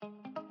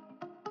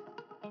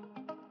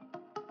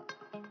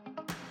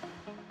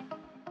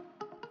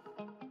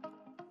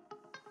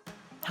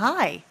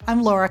Hi,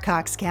 I'm Laura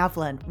Cox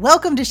Kaplan.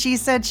 Welcome to She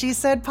Said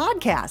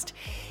podcast.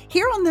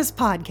 Here on this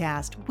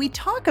podcast, we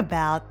talk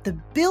about the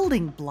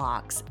building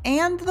blocks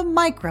and the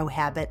micro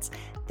habits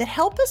that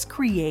help us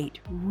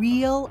create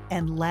real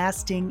and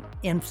lasting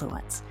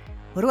influence.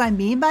 What do I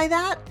mean by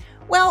that?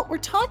 Well, we're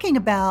talking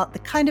about the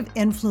kind of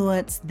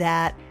influence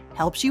that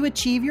helps you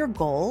achieve your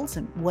goals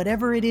and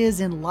whatever it is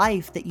in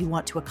life that you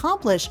want to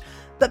accomplish.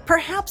 But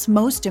perhaps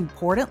most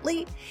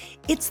importantly,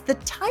 it's the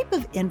type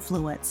of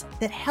influence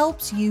that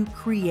helps you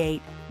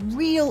create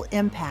real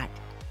impact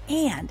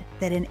and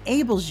that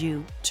enables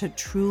you to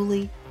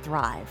truly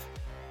thrive.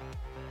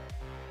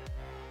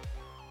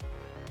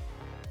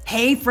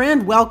 Hey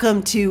friend,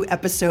 welcome to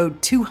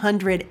episode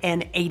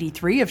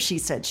 283 of She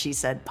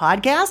Said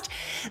podcast.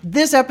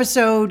 This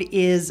episode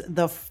is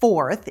the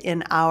fourth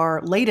in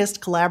our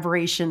latest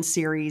collaboration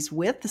series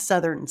with the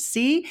Southern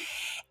Sea,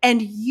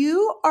 and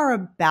you are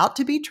about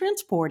to be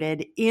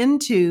transported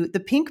into the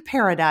pink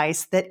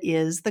paradise that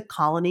is the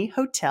Colony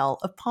Hotel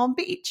of Palm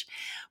Beach.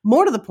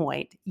 More to the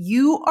point,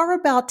 you are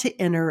about to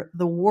enter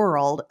the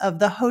world of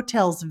the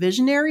hotel's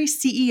visionary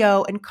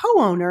CEO and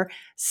co-owner,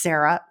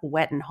 Sarah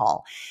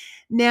Wetenhall.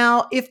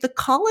 Now, if the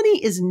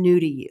Colony is new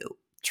to you,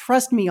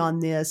 trust me on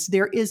this,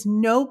 there is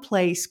no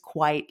place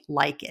quite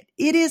like it.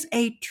 It is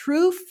a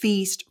true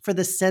feast for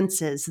the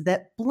senses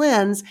that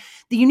blends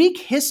the unique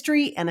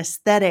history and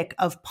aesthetic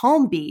of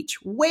Palm Beach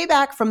way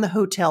back from the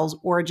hotel's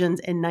origins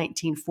in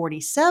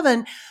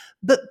 1947,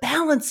 but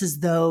balances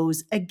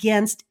those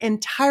against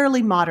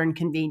entirely modern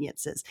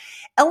conveniences,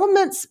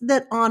 elements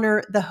that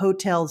honor the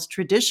hotel's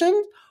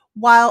tradition,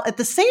 while at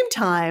the same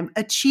time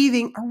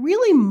achieving a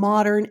really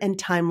modern and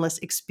timeless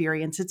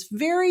experience. It's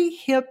very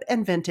hip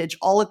and vintage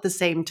all at the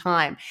same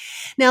time.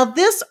 Now,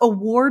 this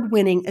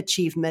award-winning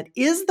achievement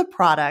is the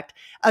product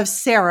of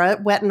Sarah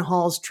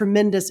Wetenhall's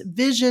tremendous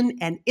vision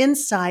and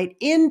insight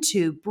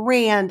into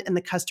brand and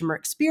the customer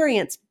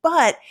experience,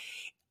 but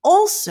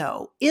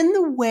also in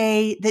the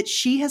way that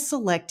she has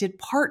selected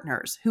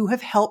partners who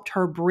have helped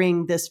her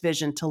bring this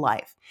vision to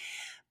life.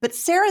 But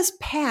Sarah's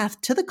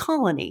path to the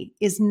Colony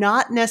is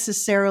not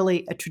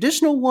necessarily a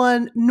traditional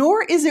one,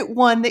 nor is it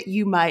one that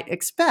you might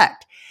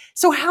expect.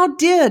 So how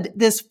did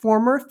this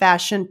former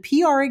fashion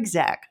PR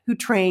exec who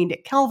trained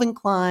at Calvin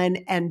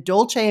Klein and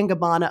Dolce &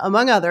 Gabbana,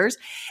 among others,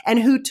 and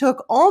who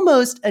took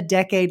almost a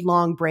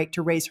decade-long break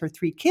to raise her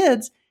 3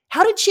 kids,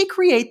 how did she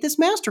create this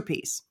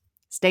masterpiece?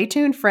 Stay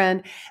tuned,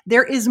 friend.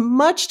 There is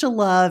much to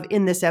love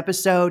in this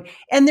episode,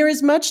 and there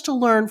is much to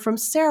learn from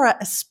Sarah,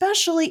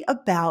 especially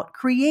about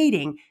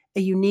creating a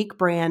unique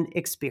brand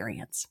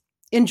experience.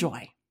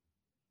 Enjoy.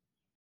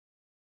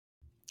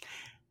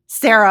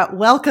 Sarah,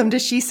 welcome to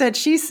She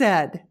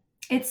Said.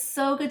 It's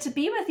so good to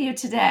be with you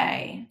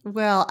today.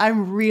 Well,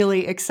 I'm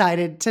really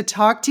excited to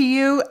talk to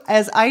you.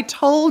 As I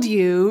told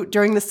you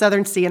during the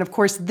Southern Sea, and of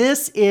course,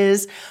 this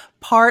is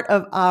part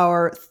of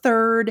our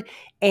third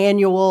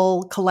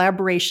annual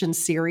collaboration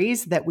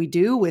series that we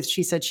do with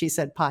She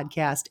Said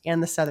podcast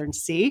and the Southern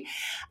Sea.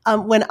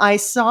 When I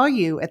saw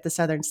you at the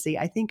Southern Sea,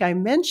 I think I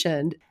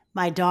mentioned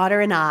my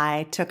daughter and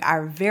I took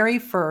our very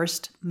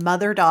first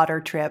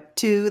mother-daughter trip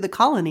to the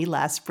Colony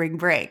last spring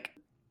break.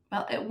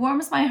 Well, it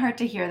warms my heart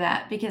to hear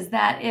that because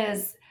that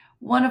is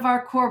one of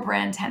our core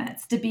brand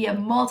tenets, to be a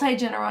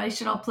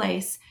multi-generational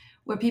place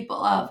where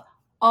people of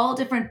all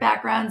different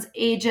backgrounds,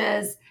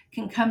 ages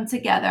can come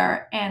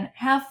together and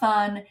have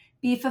fun,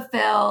 be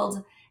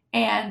fulfilled,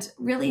 and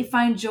really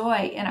find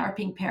joy in our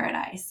pink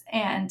paradise.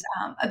 And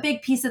a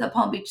big piece of the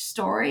Palm Beach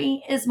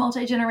story is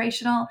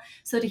multi-generational.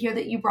 So to hear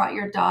that you brought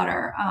your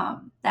daughter,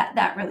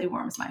 that really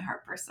warms my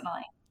heart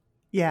personally.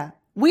 Yeah,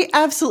 we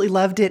absolutely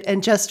loved it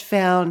and just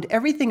found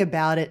everything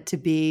about it to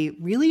be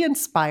really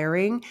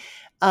inspiring.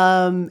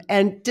 And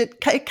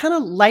it kind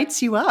of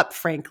lights you up,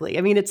 frankly.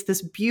 I mean, it's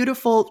this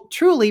beautiful,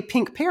 truly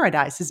pink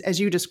paradise, as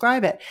you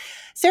describe it.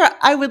 Sarah,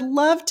 I would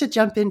love to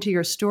jump into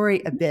your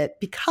story a bit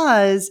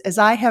because as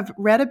I have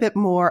read a bit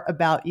more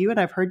about you and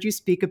I've heard you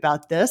speak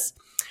about this,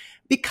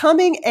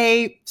 becoming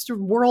a sort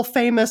of world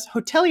famous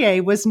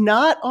hotelier was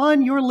not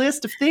on your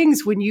list of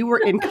things when you were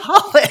in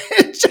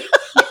college.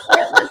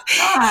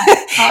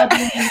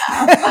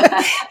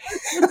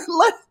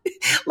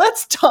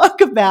 Let's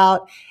talk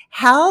about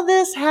how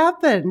this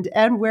happened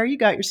and where you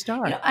got your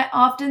start. I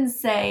often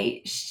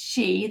say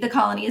she, the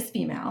Colony is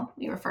female.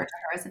 We refer to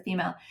her as a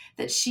female,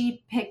 that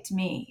she picked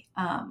me.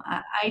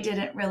 I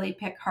didn't really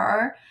pick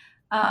her.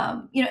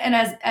 And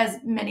as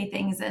many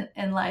things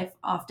in life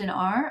often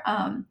are,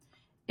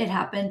 it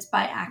happened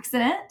by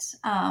accident,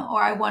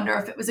 or I wonder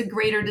if it was a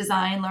greater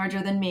design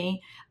larger than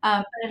me,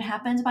 but it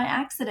happened by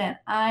accident.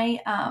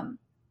 I'm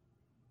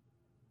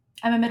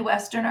a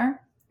Midwesterner,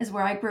 is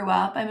where I grew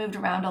up. I moved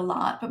around a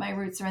lot, but my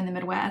roots are in the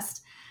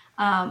Midwest.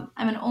 I'm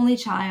an only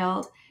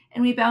child,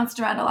 and we bounced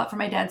around a lot for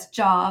my dad's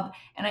job.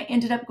 And I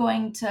ended up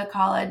going to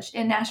college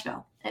in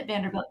Nashville at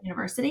Vanderbilt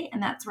University,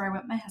 and that's where I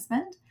met my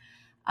husband.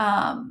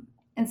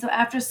 And so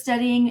after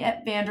studying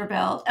at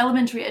Vanderbilt,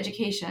 elementary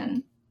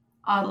education,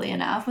 oddly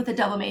enough, with a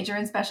double major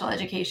in special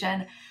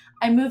education,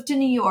 I moved to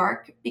New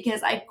York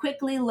because I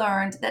quickly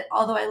learned that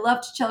although I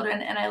loved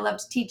children and I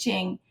loved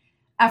teaching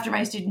after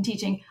my student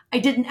teaching, I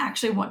didn't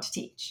actually want to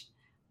teach.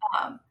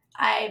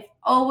 I've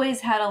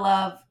always had a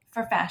love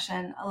for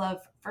fashion, a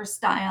love for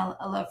style,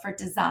 a love for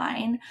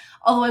design,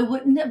 although I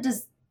wouldn't have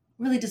just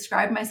really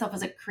described myself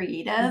as a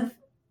creative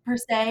per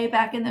se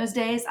back in those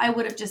days. I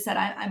would have just said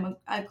I'm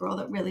a girl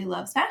that really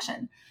loves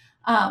fashion.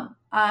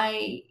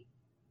 I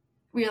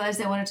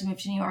realized I wanted to move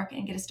to New York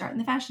and get a start in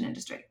the fashion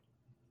industry.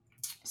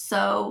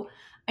 So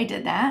I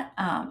did that.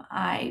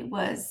 I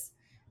was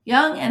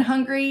young and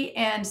hungry,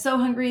 and so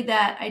hungry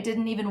that I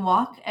didn't even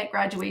walk at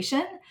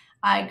graduation.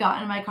 I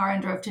got in my car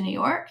and drove to New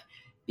York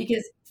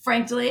because,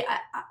 frankly,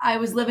 I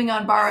was living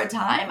on borrowed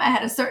time. I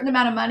had a certain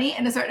amount of money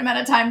and a certain amount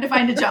of time to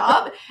find a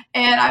job,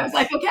 and I was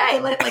like, okay,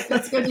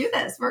 let's go do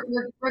this. We're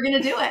going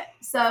to do it.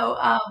 So,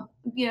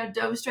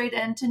 dove straight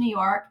into New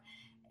York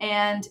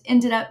and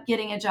ended up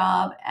getting a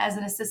job as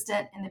an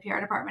assistant in the PR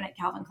department at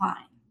Calvin Klein.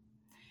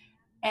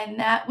 And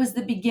that was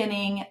the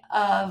beginning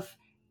of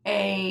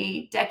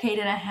a decade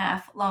and a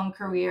half long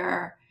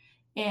career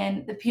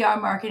in the PR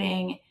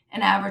marketing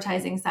and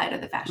advertising side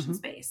of the fashion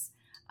space.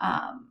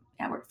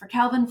 I worked for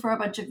Calvin for a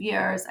bunch of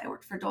years. I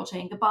worked for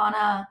Dolce &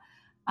 Gabbana.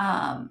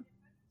 And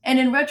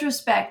in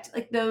retrospect,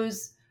 like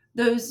those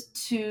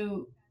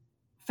two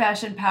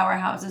fashion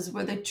powerhouses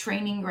were the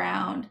training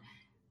ground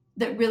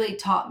that really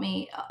taught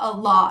me a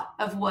lot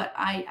of what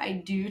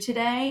I do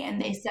today.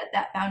 And they set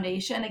that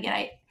foundation.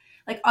 Again,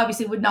 I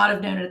obviously would not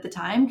have known it at the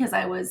time because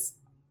I was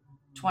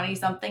 20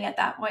 something at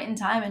that point in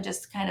time and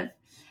just kind of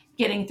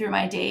getting through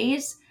my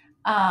days.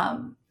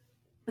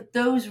 But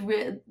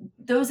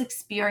those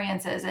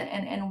experiences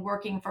and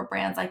working for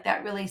brands like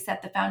that really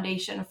set the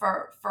foundation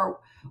for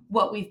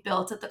what we've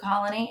built at the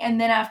Colony. And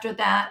then after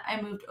that,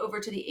 I moved over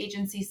to the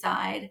agency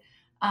side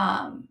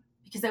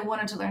because I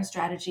wanted to learn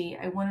strategy.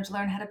 I wanted to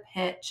learn how to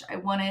pitch. I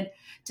wanted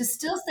to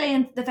still stay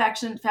in the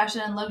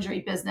fashion and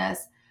luxury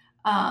business,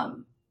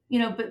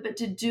 but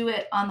to do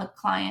it on the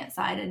client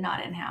side and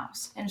not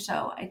in-house. And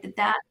so I did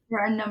that for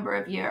a number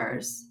of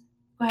years.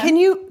 Can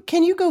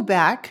you go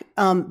back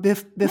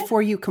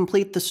before you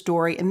complete the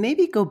story and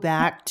maybe go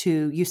back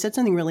to, you said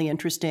something really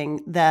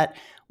interesting, that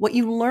what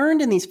you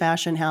learned in these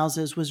fashion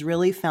houses was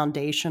really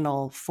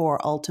foundational for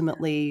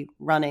ultimately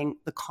running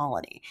the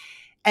Colony.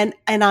 And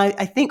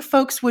I think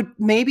folks would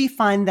maybe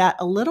find that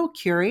a little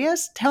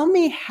curious. Tell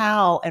me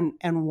how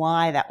and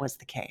why that was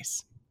the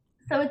case.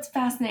 So it's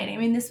fascinating. I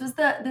mean, this was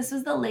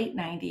the late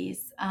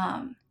 90s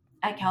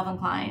at Calvin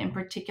Klein in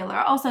particular,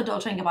 also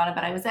Dolce & Gabbana,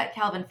 but I was at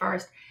Calvin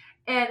first.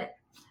 And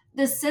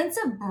the sense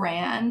of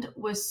brand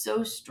was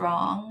so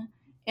strong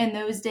in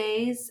those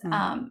days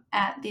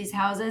at these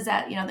houses,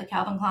 at the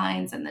Calvin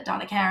Kleins and the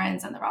Donna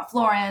Karens and the Ralph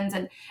Laurens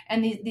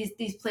and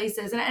these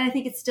places. And I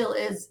think it still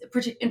is,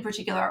 in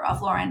particular,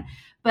 Ralph Lauren.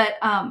 But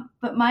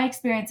my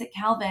experience at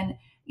Calvin,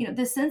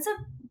 the sense of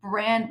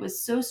brand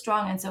was so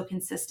strong and so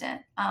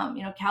consistent.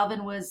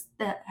 Calvin was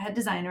the head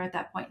designer at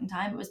that point in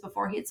time. It was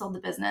before he had sold the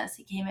business.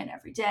 He came in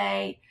every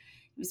day.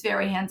 He was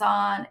very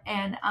hands-on,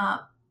 and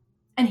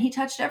he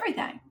touched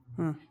everything,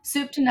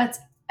 soup to nuts,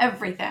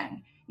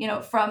 everything.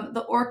 From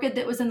the orchid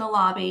that was in the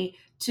lobby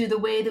to the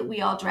way that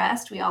we all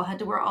dressed. We all had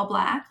to wear all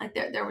black. Like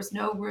there was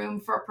no room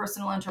for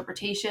personal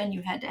interpretation.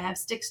 You had to have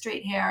stick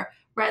straight hair,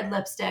 red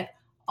lipstick,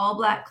 all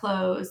black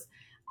clothes.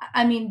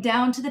 I mean,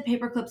 down to the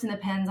paper clips and the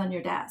pens on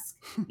your desk.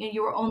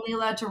 You were only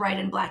allowed to write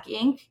in black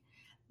ink.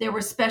 There were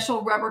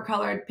special rubber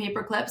colored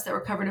paper clips that were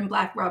covered in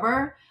black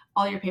rubber.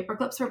 All your paper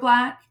clips were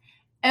black.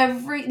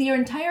 Your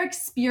entire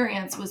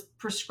experience was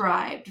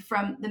prescribed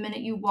from the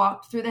minute you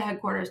walked through the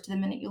headquarters to the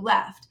minute you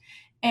left.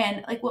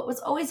 And what was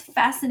always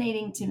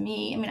fascinating to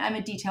me, I mean, I'm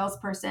a details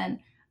person.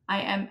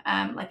 I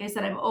am, like I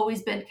said, I've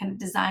always been kind of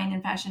design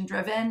and fashion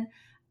driven.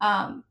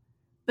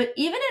 But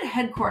even at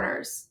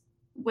headquarters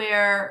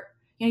where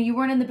you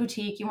weren't in the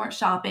boutique, you weren't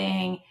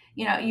shopping,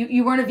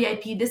 you weren't a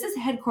VIP. This is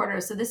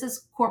headquarters, so this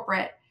is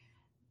corporate.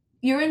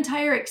 Your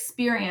entire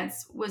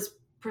experience was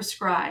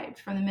prescribed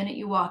from the minute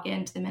you walk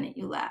in to the minute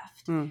you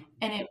left, and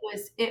it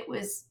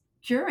was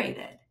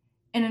curated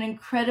in an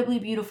incredibly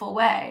beautiful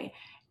way,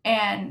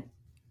 and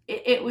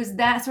it was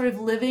that sort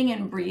of living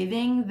and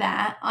breathing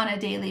that on a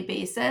daily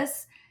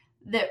basis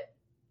that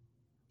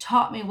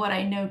taught me what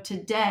I know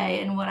today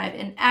and what I've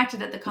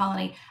enacted at the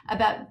Colony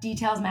about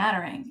details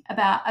mattering,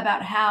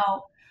 about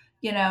how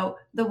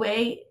the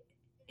way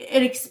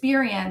an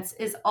experience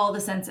is all the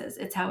senses.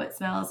 It's how it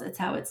smells, it's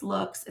how it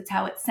looks, it's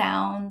how it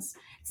sounds,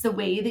 it's the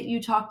way that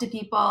you talk to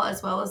people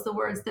as well as the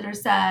words that are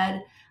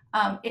said.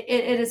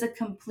 It is a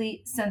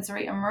complete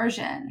sensory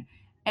immersion,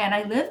 and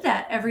I live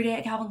that every day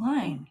at Calvin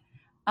Klein.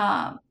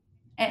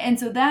 And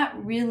so that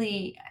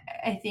really,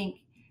 I think,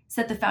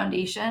 set the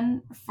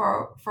foundation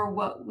for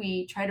what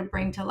we try to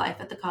bring to life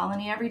at the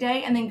Colony every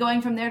day. And then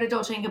going from there to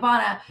Dolce &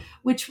 Gabbana,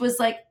 which was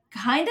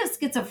kind of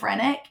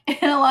schizophrenic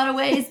in a lot of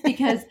ways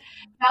because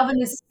Calvin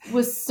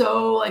was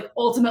so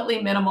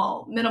ultimately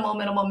minimal.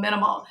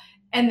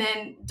 And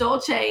then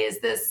Dolce is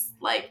this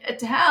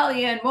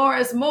Italian, more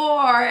is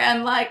more.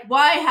 And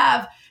why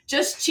have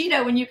just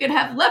cheetah when you could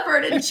have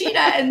leopard and cheetah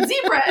and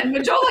zebra and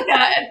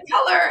majolica and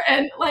color.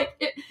 And like,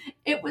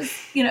 it was,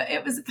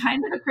 it was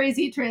kind of a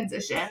crazy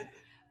transition,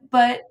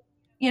 but,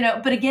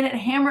 but again, it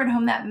hammered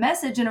home that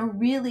message in a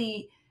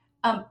really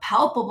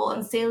palpable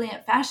and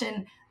salient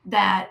fashion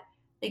that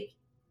like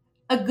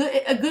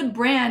a good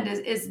brand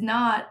is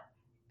not,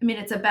 I mean,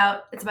 it's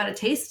about a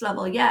taste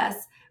level,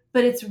 yes,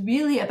 but it's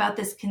really about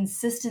this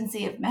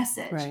consistency of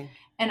message, Right.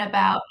 and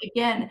about,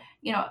 again,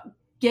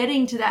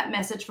 getting to that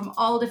message from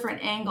all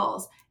different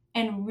angles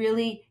and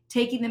really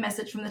taking the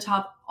message from the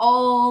top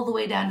all the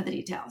way down to the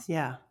details.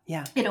 Yeah.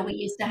 Yeah. We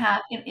used to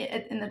have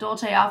in the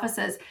Dolce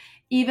offices,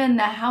 even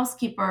the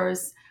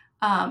housekeepers,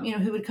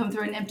 who would come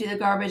through and empty the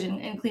garbage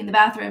and clean the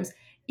bathrooms,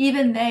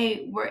 even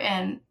they were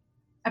in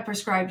a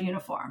prescribed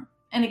uniform.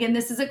 And again,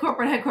 this is a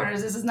corporate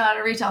headquarters. This is not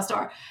a retail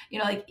store.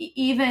 Like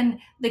even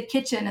the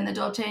kitchen in the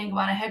Dolce &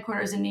 Gabbana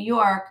headquarters in New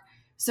York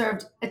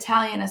served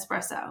Italian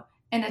espresso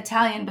and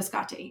Italian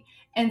biscotti.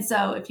 And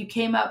so if you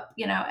came up,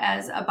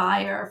 as a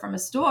buyer from a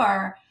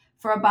store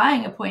for a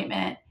buying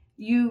appointment,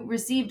 you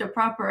received a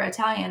proper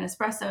Italian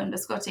espresso and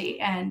biscotti.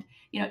 And,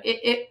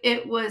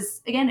 it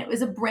was, again, it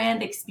was a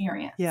brand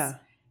experience. Yeah.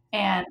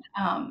 And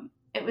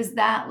it was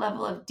that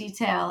level of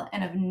detail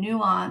and of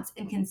nuance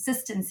and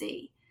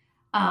consistency,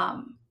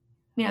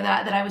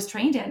 that I was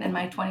trained in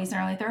my 20s and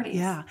early 30s.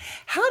 Yeah.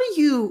 How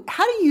do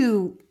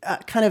you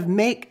kind of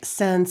make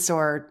sense,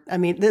 or, I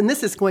mean, then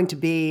this is going to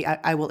be,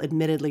 I will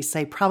admittedly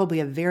say, probably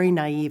a very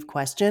naive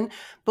question,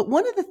 but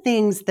one of the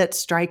things that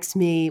strikes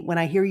me when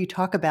I hear you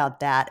talk about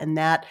that, and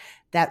that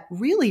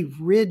really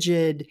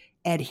rigid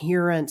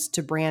adherence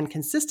to brand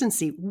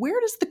consistency, where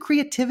does the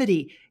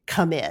creativity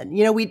come in?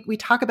 We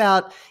talk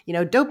about,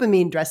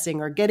 dopamine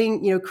dressing or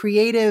getting,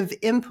 creative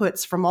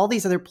inputs from all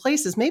these other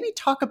places. Maybe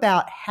talk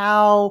about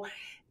how,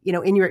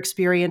 in your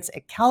experience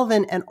at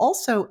Calvin and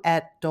also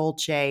at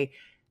Dolce,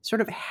 sort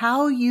of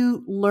how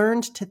you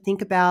learned to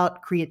think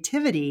about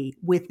creativity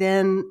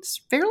within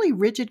fairly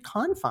rigid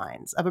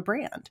confines of a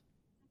brand.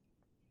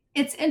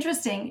 It's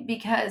interesting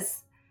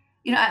because,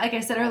 like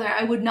I said earlier,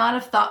 I would not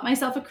have thought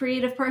myself a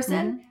creative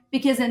person,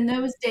 because in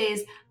those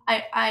days,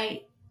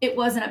 it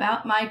wasn't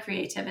about my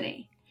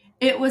creativity.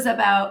 It was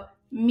about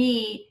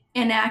me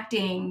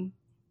enacting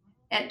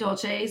at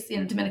Dolce's,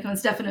 Domenico and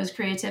Stefano's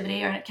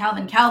creativity, or at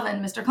Calvin,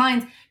 Mr.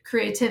 Klein's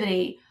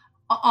creativity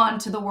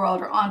onto the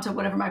world or onto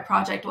whatever my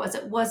project was.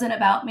 It wasn't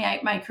about me,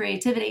 my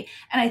creativity.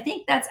 And I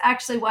think that's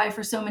actually why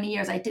for so many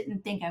years I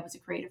didn't think I was a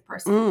creative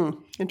person.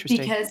 Interesting.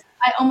 Because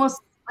I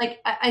almost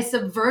I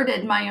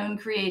subverted my own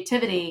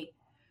creativity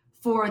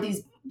for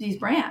these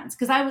brands,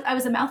 because I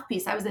was a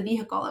mouthpiece. I was a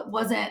vehicle. It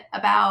wasn't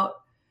about,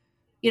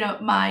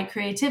 my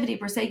creativity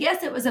per se.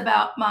 Yes, it was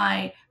about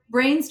my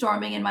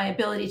brainstorming and my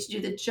ability to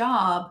do the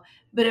job,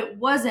 but it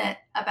wasn't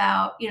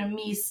about,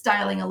 me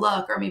styling a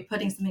look or me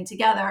putting something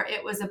together.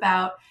 It was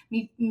about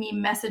me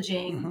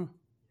messaging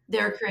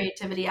their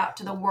creativity out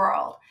to the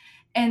world.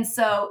 And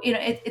so,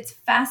 it's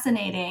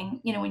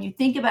fascinating, when you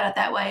think about it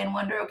that way and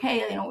wonder,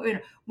 okay,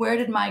 where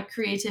did my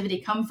creativity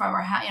come from,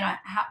 or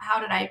how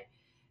did I,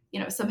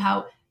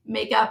 somehow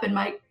make up in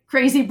my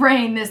crazy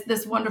brain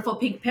this wonderful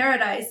pink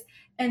paradise.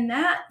 And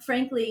that,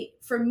 frankly,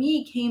 for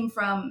me, came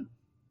from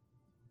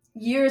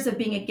years of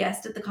being a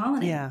guest at the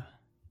Colony. Yeah.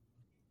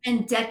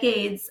 And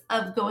decades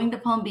of going to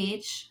Palm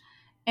Beach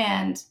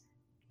and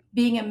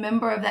being a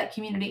member of that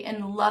community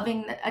and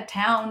loving a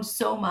town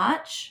so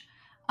much.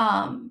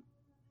 And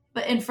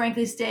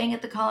frankly, staying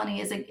at the Colony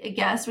as a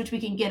guest, which we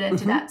can get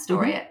into that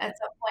story at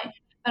some point.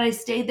 But I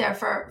stayed there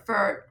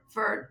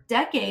for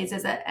decades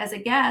as a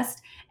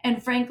guest,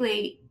 and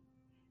frankly,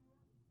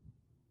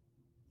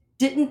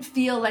 didn't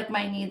feel like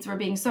my needs were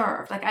being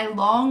served. Like I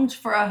longed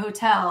for a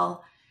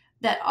hotel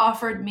that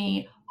offered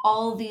me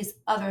all these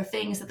other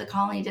things that the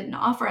Colony didn't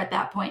offer at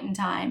that point in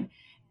time.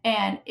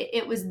 And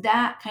it was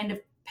that kind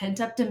of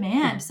pent up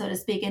demand, so to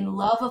speak, and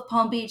love of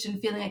Palm Beach, and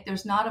feeling like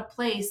there's not a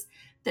place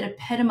that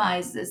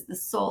epitomizes the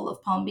soul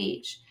of Palm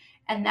Beach.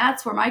 And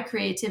that's where my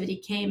creativity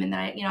came. And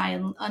that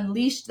I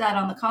unleashed that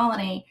on the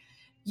Colony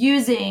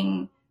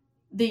using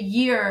the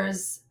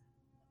years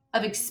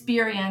of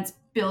experience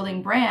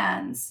building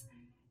brands,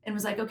 and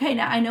was like, okay,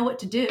 now I know what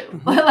to do.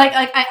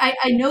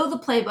 I know the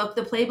playbook.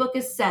 The playbook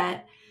is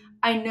set.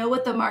 I know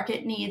what the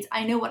market needs.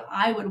 I know what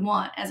I would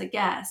want as a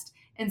guest.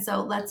 And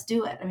so let's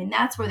do it. I mean,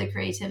 that's where the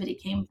creativity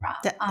came from.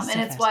 And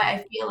it's why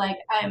I feel like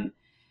I'm,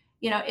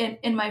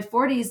 in my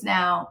 40s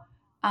now,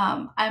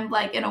 I'm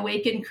like an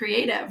awakened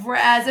creative.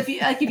 Whereas if you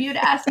had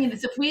asked me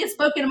this, if we had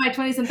spoken in my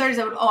 20s and 30s,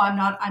 I would,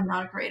 I'm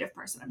not a creative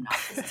person. I'm not.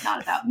 This is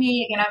not about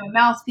me. Again, I'm a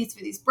mouthpiece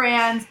for these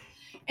brands.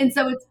 And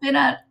so it's been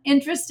an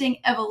interesting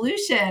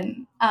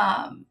evolution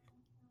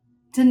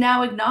to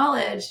now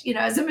acknowledge,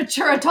 as a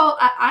mature adult,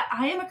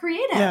 I am a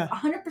creative. Yeah.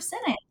 100%.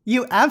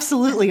 You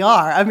absolutely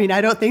are. I mean,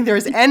 I don't think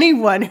there's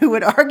anyone who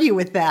would argue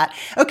with that.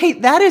 Okay,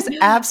 that is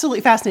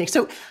absolutely fascinating.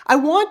 So I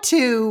want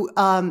to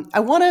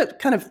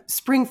kind of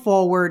spring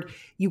forward.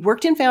 You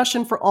worked in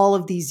fashion for all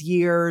of these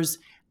years.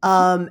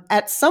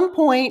 At some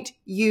point,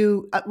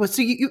 you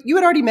so you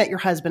had already met your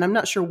husband. I'm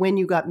not sure when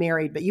you got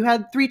married, but you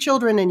had 3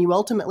 children, and you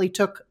ultimately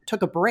took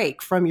a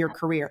break from your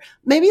career.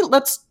 Maybe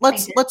let's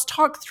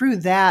talk through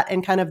that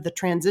and kind of the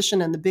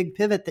transition and the big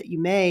pivot that you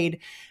made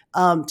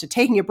to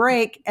taking a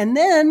break, and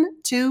then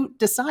to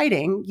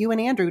deciding, you and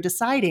Andrew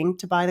deciding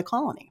to buy the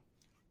colony.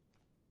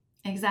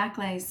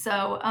 Exactly.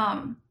 So,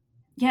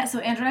 so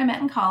Andrew and I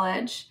met in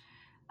college.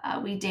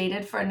 We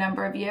dated for a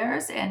number of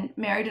years and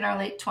married in our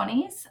late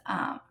 20s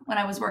when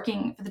I was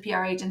working for the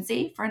PR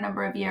agency for a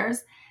number of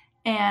years.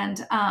 And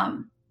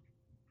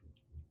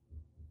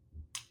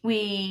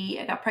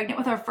we got pregnant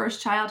with our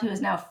first child, who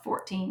is now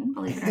 14,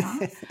 believe it or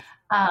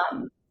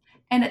not.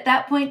 And at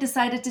that point,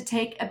 decided to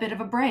take a bit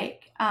of a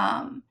break.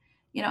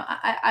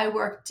 I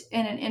worked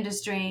in an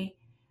industry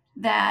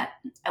that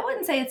I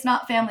wouldn't say it's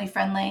not family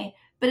friendly,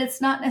 but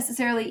it's not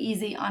necessarily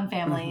easy on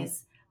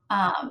families.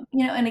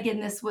 And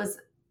again, this was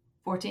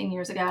 14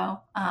 years ago.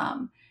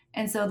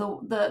 And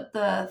so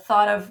the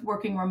thought of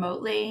working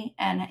remotely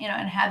and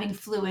having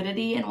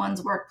fluidity in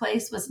one's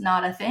workplace was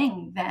not a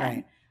thing then.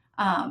 Right.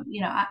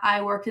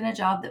 I worked in a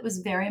job that was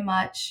very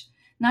much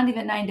not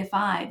even 9 to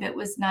 5. It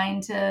was 9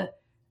 to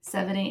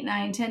 7, 8,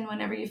 9, 10,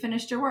 whenever you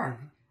finished your work.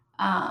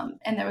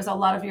 And there was a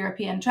lot of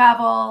European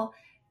travel.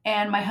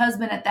 And my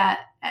husband at that,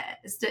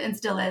 and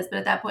still is, but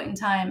at that point in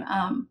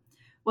time,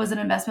 was an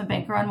investment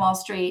banker on Wall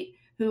Street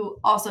who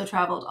also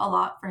traveled a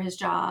lot for his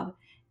job.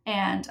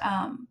 And,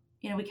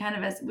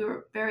 we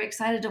were very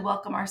excited to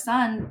welcome our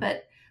son,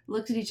 but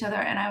looked at each other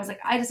and I was like,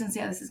 I just don't see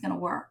how this is going to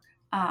work.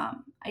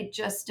 I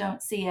just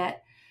don't see it.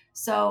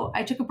 So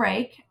I took a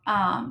break,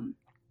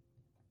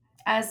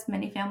 as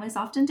many families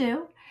often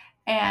do,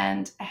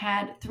 and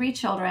had 3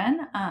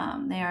 children.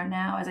 They are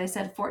now, as I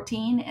said,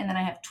 14, and then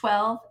I have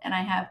 12, and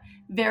I have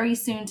very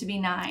soon to be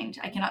 9.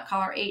 I cannot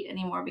call her 8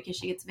 anymore because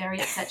she gets very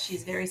upset.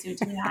 She's very soon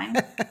to be 9.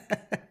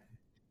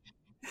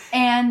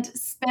 And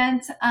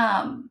spent,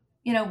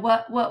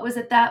 what was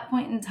at that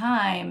point in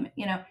time,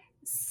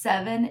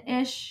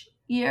 7-ish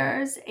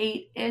years,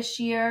 8-ish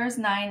years,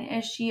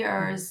 9-ish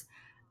years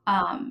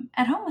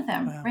at home with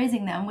them, Wow.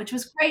 raising them, which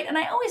was great. And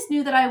I always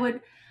knew that I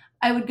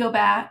would go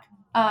back,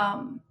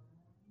 and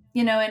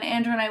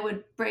Andrew and I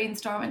would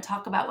brainstorm and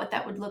talk about what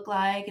that would look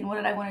like and what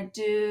did I want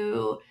to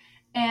do.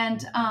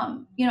 And,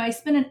 I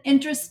spent an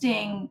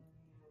interesting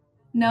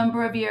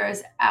number of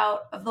years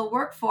out of the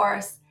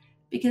workforce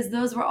because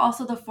those were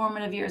also the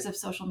formative years of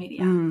social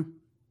media.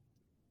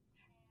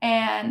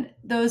 And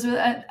those were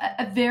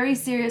a very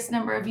serious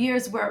number of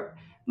years where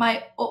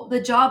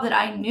the job that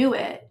I knew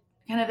it,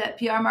 kind of that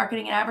PR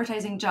marketing and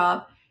advertising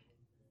job,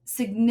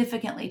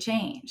 significantly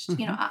changed.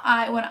 When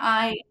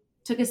I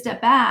took a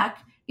step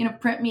back,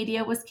 print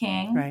media was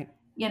king. Right.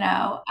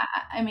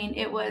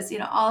 It was,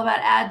 all about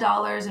ad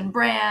dollars and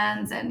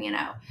brands and,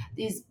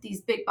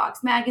 these big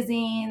box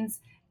magazines.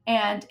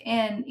 And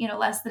in,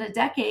 less than a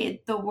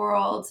decade, the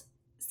world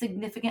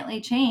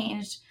significantly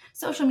changed.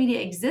 Social media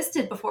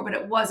existed before, but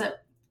it wasn't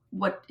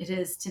what it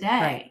is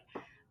today.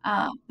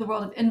 Right. The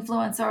world of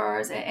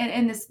influencers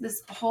and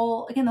this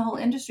whole, again, the whole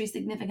industry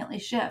significantly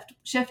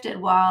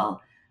shifted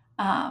while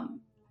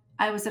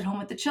I was at home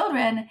with the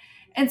children.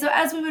 And so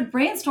as we would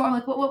brainstorm,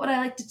 like, what would I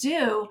like to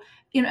do?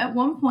 At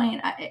one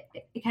point,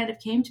 it kind of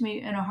came to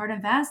me in a hard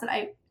and fast that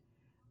I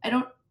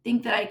don't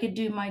think that I could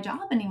do my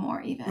job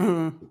anymore,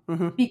 even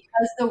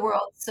because the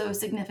world so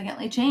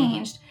significantly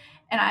changed.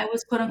 And I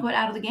was, quote unquote,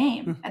 out of the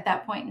game at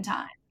that point in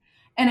time.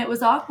 And it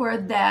was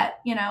awkward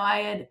that, I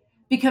had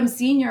become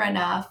senior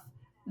enough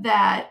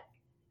that,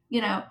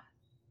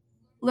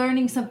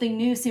 learning something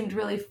new seemed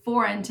really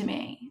foreign to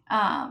me.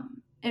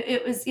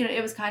 It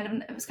was kind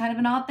of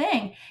an odd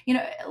thing,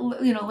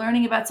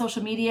 learning about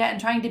social media and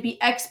trying to be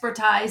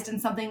expertized in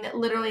something that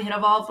literally had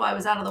evolved while I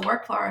was out of the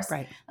workforce.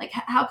 Right. Like,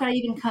 how could I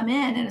even come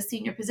in a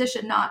senior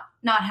position, not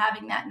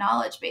having that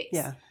knowledge base?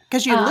 Yeah.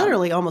 Because you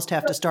literally almost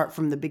have to start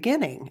from the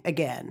beginning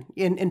again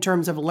in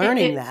terms of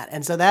learning that.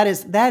 And so that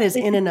is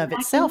in and of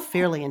itself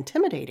fairly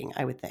intimidating,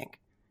 I would think.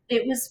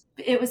 It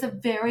was a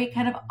very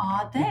kind of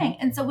odd thing.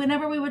 And so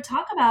whenever we would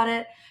talk about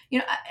it,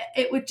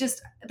 it would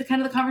just, the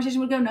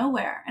conversation would go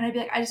nowhere. And I'd be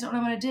like, I just don't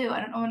know what to do.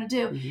 I don't know what to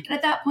do. And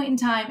at that point in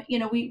time,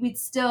 we'd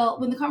still,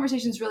 when the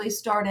conversations really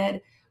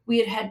started,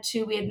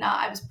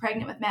 I was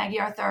pregnant with Maggie,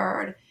 our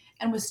third,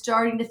 and was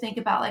starting to think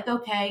about, like,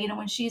 okay,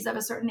 when she's of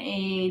a certain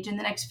age in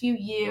the next few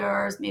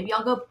years, maybe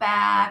I'll go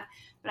back,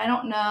 but I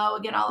don't know,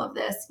 again, all of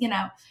this,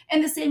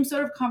 and the same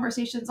sort of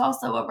conversations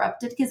also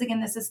erupted because,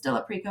 again, this is still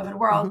a pre-COVID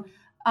world.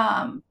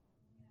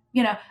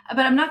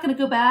 But I'm not going to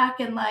go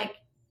back and like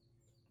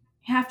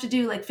have to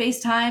do like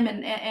FaceTime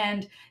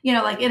and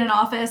like in an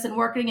office and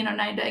working,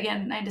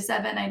 9 to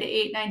 7, 9 to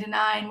 8, 9 to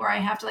 9, where I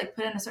have to like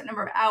put in a certain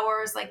number of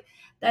hours. Like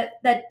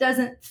that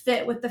doesn't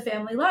fit with the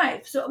family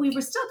life. So we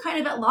were still kind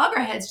of at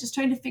loggerheads, just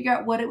trying to figure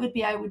out what it would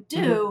be I would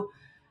do.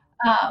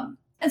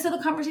 And so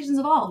the conversations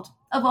evolved,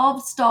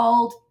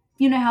 stalled,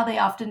 how they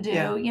often do.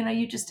 Yeah.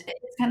 It's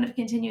kind of a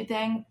continued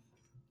thing.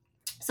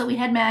 So we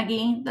had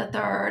Maggie, the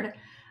third.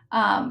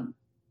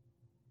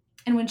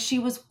 And when she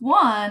was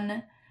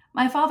 1,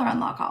 my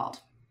father-in-law called.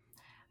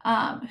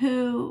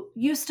 who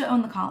used to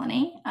own the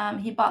colony.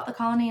 He bought the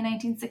colony in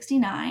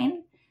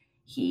 1969.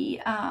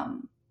 He,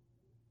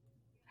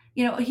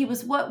 he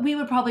was what we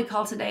would probably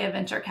call today a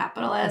venture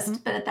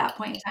capitalist, but at that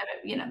point in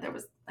time, there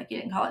was, like, you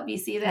didn't call it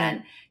VC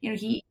then.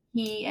 Right.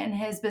 He and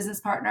his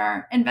business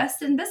partner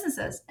invested in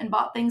businesses and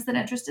bought things that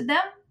interested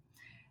them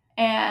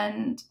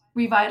and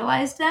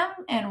revitalized them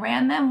and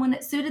ran them when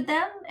it suited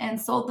them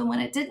and sold them when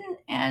it didn't.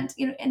 And,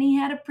 and he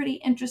had a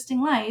pretty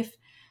interesting life.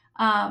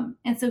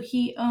 And so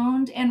he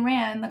owned and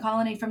ran the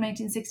colony from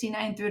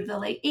 1969 through to the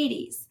late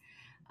 80s,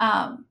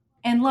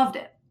 and loved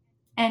it,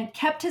 and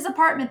kept his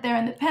apartment there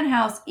in the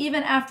penthouse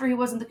even after he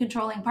wasn't the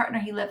controlling partner.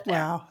 He lived there.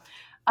 Wow.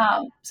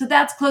 So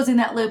that's closing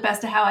that loop as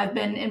to how I've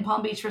been in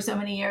Palm Beach for so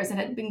many years and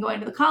had been going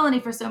to the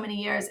colony for so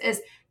many years.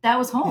 Is that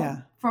was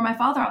home for my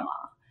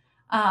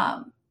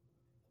father-in-law.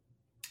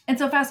 And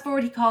so fast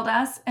forward, he called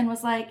us and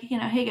was like,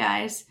 hey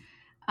guys,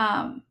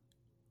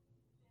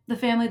 the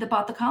family that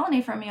bought the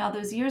colony from me all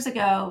those years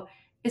ago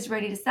is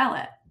ready to sell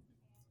it.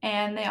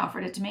 And they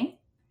offered it to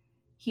me.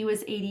 He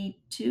was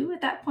 82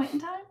 at that point in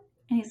time.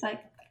 And he's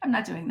like, I'm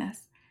not doing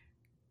this,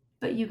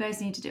 but you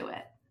guys need to do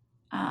it.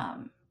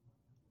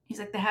 He's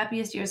like, the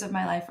happiest years of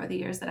my life were the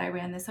years that I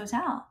ran this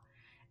hotel.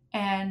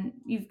 And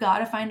you've got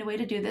to find a way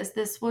to do this.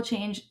 This will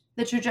change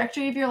the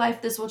trajectory of your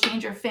life. This will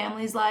change your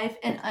family's life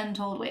in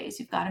untold ways.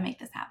 You've got to make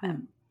this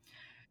happen.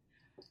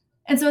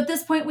 And so at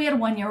this point, we had a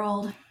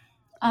 1-year-old.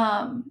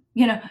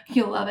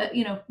 You'll love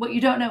it. What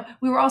you don't know,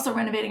 we were also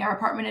renovating our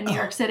apartment in New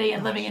York City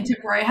and living in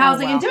temporary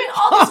housing and doing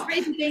all these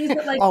crazy things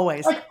that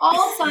always,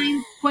 all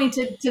signs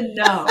pointed to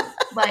no.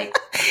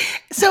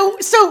 So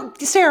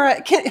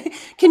Sarah,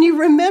 can you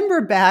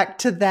remember back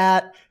to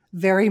that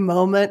very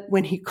moment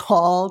when he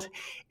called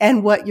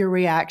and what your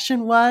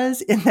reaction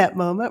was in that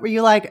moment? Were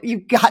you like,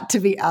 you've got to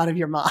be out of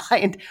your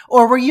mind?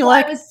 Or were you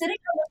I was sitting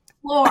on the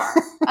floor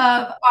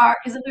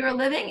because we were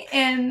living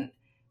in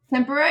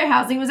temporary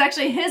housing. It was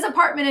actually his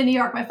apartment in New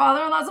York, my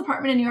father-in-law's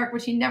apartment in New York,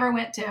 which he never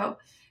went to.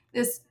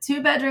 This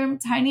 2-bedroom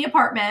tiny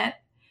apartment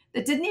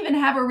that didn't even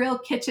have a real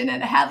kitchen,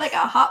 and it had like a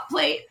hot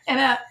plate and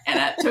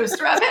a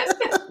toaster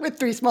oven with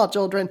 3 small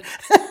children,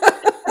 3 small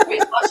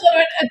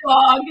children, a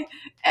dog,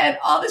 and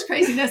all this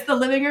craziness. The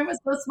living room was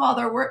so small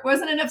there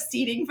wasn't enough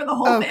seating for the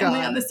whole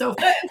family on the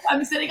sofa.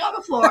 I'm sitting on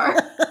the floor,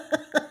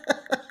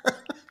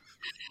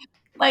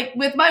 like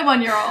with my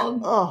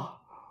 1-year-old.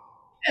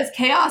 As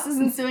chaos is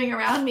ensuing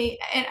around me.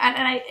 And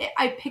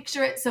I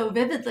picture it so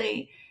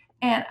vividly.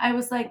 And I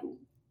was like,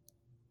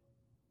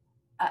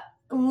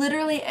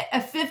 literally a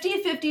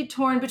 50-50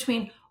 torn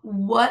between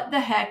what the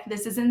heck,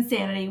 this is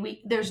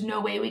insanity. There's no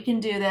way we can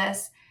do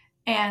this.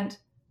 And,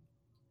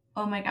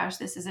 oh my gosh,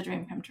 this is a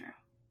dream come true.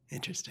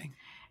 Interesting.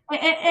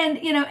 And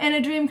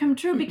a dream come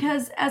true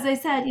because, as I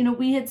said,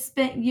 we had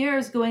spent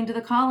years going to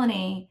the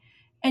colony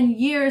and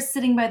years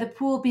sitting by the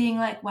pool being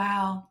like,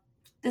 wow,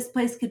 this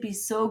place could be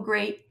so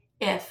great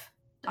if ...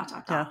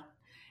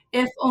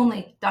 If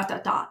only ...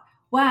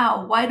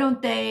 Wow, why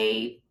don't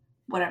they,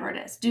 whatever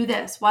it is, do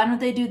this? Why don't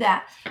they do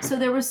that? So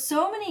there were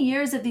so many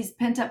years of these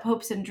pent up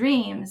hopes and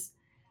dreams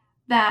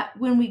that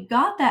when we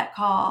got that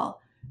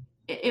call,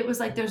 it was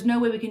like, there's no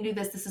way we can do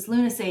this. This is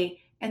lunacy.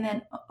 And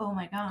then, oh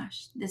my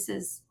gosh, this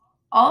is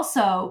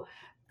also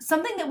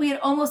something that we had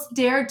almost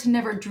dared to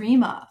never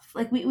dream of.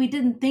 Like we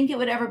didn't think it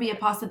would ever be a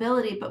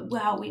possibility, but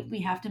wow, we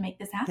have to make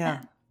this happen.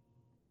 Yeah.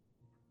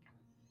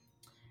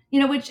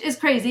 Which is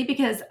crazy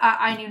because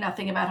I knew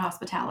nothing about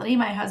hospitality.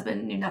 My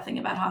husband knew nothing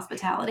about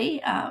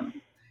hospitality.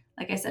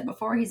 Like I said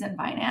before, he's in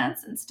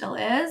finance and still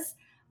is.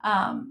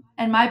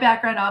 And my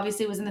background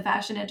obviously was in the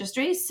fashion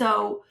industry.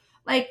 So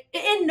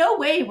in no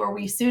way were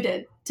we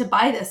suited to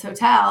buy this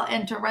hotel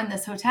and to run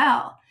this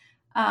hotel.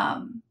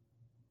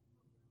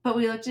 But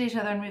we looked at each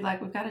other and we were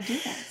like, we've got to do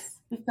this.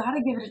 We've got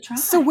to give it a try.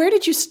 So where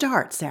did you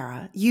start,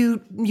 Sarah?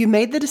 You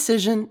made the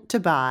decision to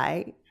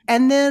buy,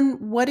 and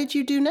then what did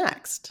you do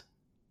next?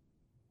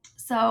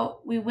 So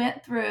we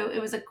went through, it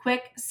was a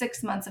quick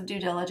 6 months of due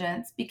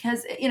diligence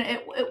because,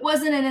 it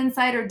wasn't an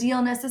insider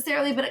deal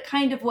necessarily, but it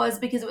kind of was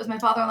because it was my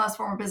father-in-law's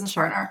former business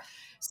partner.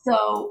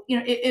 So,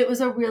 it was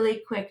a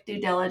really quick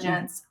due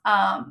diligence.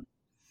 And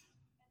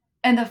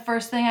the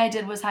first thing I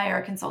did was hire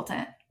a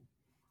consultant.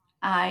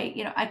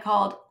 I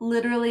called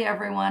literally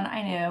everyone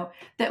I knew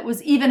that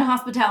was even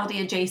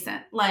hospitality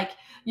adjacent. Like,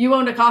 you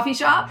owned a coffee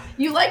shop,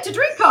 you like to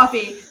drink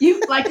coffee,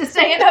 you like to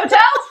stay in hotels.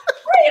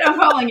 Great, I'm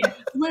calling you.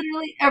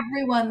 Literally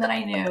everyone that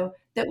I knew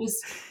that was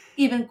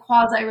even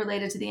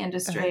quasi-related to the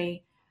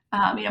industry.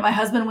 My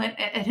husband went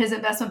at his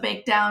investment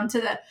bank down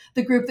to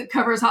the group that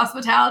covers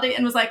hospitality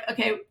and was like,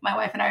 okay, my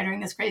wife and I are doing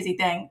this crazy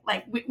thing.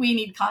 Like, we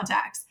need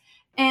contacts.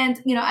 And,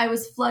 I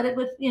was flooded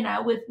with,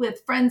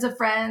 with friends of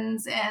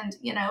friends and,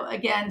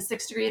 again,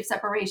 6 degrees of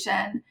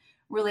separation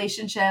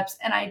relationships.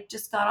 And I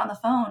just got on the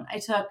phone.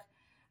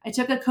 I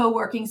took a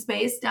co-working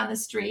space down the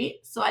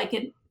street so I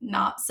could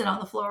not sit on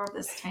the floor of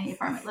this tiny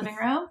apartment living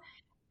room,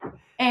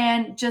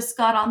 and just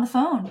got on the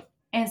phone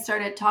and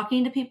started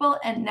talking to people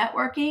and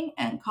networking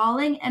and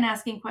calling and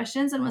asking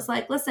questions, and was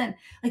like, listen,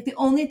 like, the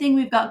only thing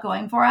we've got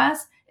going for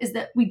us is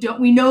that we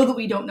know that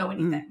we don't know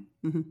anything.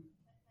 Mm-hmm.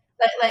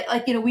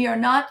 We are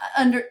not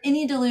under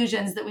any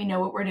delusions that we know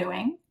what we're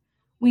doing.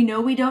 We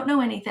know we don't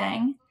know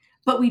anything,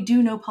 but we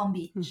do know Palm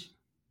Beach.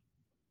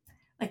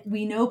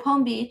 We know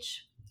Palm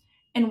Beach,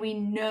 and we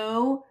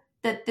know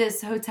that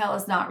this hotel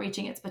is not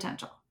reaching its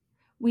potential.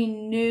 We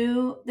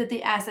knew that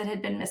the asset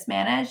had been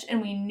mismanaged,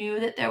 and we knew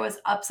that there was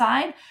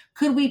upside.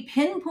 Could we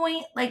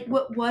pinpoint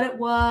what it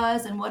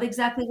was and what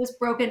exactly was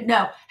broken?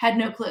 No, had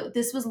no clue.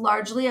 This was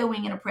largely a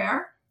wing and a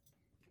prayer.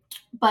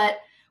 But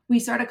we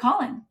started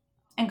calling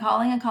and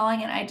calling and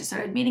calling, and I just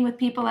started meeting with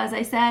people, as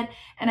I said,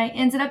 and I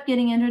ended up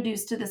getting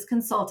introduced to this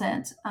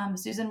consultant.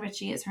 Susan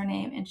Ritchie is her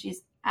name, and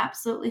she's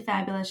absolutely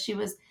fabulous. She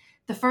was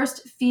the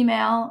first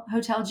female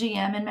hotel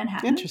GM in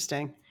Manhattan.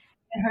 Interesting.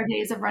 In her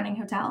days of running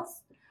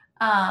hotels.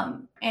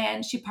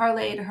 And she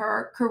parlayed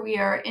her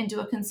career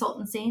into a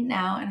consultancy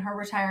now in her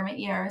retirement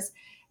years.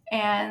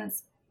 And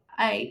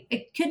I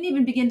couldn't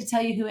even begin to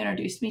tell you who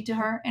introduced me to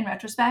her in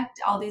retrospect,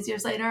 all these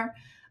years later.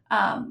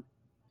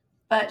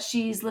 But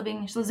she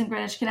lives in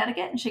Greenwich,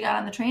 Connecticut, and she got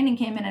on the train and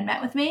came in and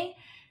met with me.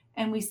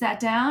 And we sat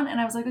down, and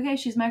I was like, okay,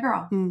 she's my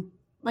girl.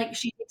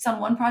 She takes on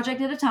one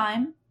project at a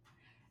time,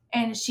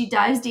 and she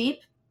dives deep,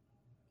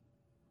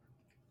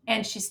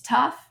 and she's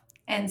tough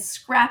and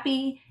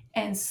scrappy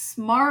and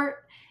smart.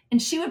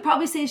 And she would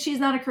probably say she's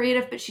not a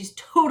creative, but she's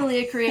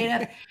totally a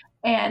creative.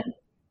 and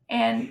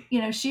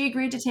she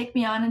agreed to take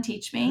me on and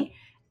teach me.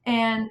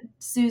 And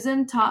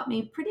Susan taught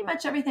me pretty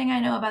much everything I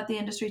know about the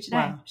industry today.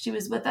 Wow. She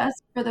was with us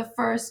for the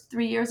first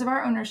 3 years of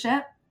our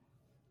ownership,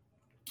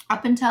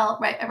 up until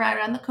right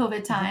around the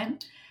COVID time.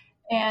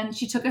 And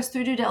she took us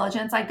through due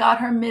diligence. I got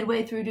her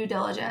midway through due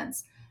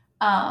diligence.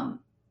 And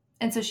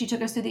so she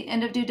took us through the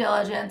end of due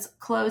diligence,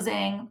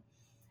 closing,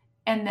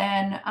 and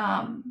then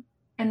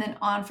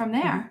on from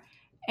there.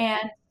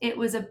 And it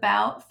was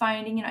about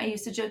finding, I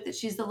used to joke that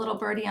she's the little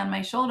birdie on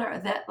my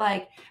shoulder, that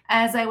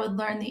as I would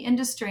learn the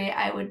industry,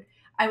 I would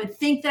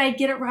think that I'd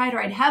get it right,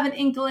 or I'd have an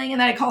inkling, and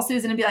then I'd call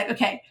Susan and be like,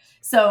 okay,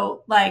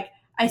 so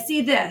I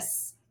see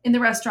this in the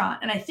restaurant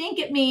and I think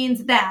it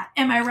means that.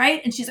 Am I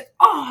right? And she's like,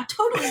 oh,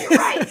 totally, you're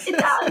right. It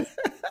does.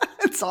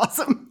 It's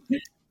awesome.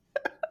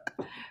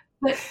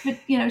 But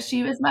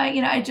she was my,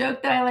 I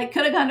joked that I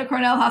could have gone to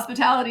Cornell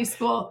Hospitality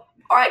School,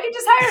 or I could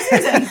just hire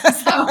Susan.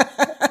 So.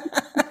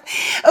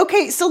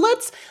 Okay, so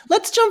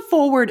let's jump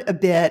forward a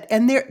bit,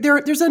 and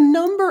there's a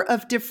number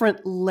of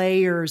different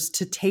layers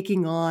to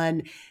taking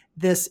on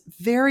this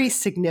very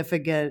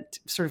significant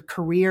sort of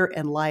career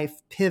and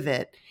life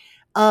pivot.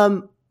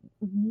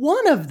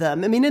 One of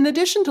them, in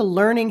addition to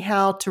learning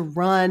how to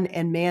run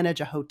and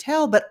manage a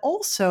hotel, but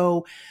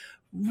also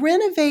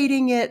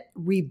renovating it,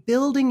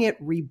 rebuilding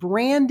it,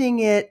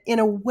 rebranding it in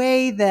a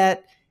way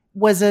that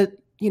was a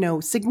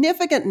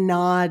significant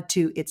nod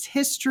to its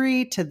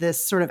history, to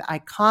this sort of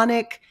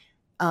iconic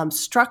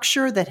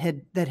structure that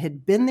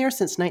had been there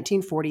since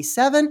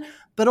 1947,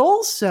 but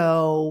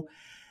also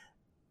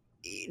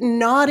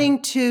nodding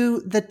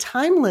to the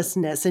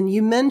timelessness. And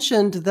you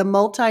mentioned the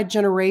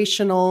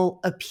multi-generational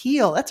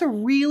appeal. That's a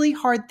really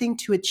hard thing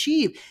to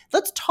achieve.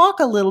 Let's talk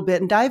a little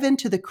bit and dive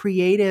into the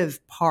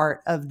creative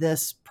part of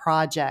this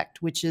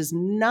project, which is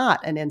not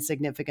an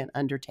insignificant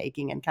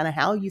undertaking, and kind of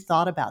how you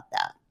thought about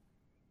that.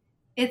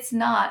 It's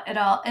not at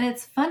all. And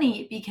it's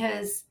funny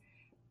because,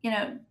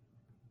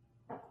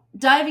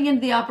 diving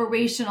into the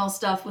operational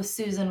stuff with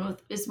Susan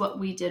is what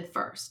we did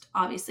first.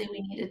 Obviously,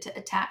 we needed to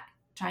attack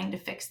trying to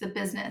fix the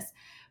business.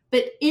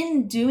 But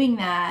in doing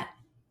that,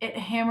 it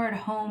hammered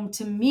home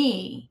to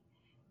me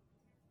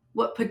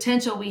what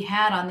potential we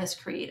had on this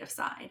creative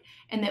side,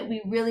 and that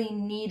we really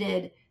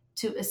needed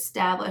to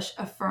establish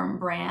a firm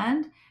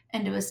brand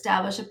and to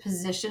establish a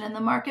position in the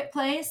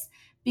marketplace.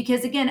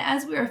 Because again,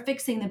 as we were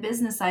fixing the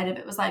business side of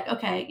it, was like,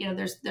 okay,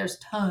 there's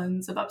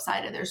tons of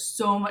upside, and there's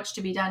so much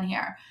to be done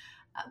here.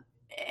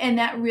 And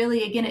that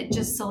really, again, it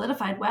just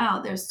solidified,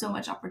 wow, there's so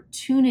much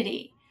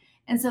opportunity.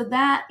 And so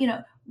that,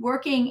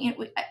 working,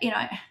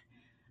 I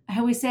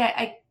always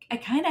say I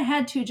kind of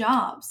had two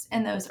jobs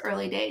in those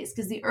early days,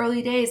 because the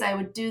early days I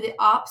would do the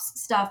ops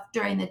stuff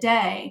during the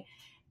day,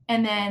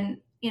 and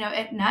then,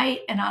 at night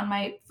and on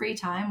my free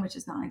time, which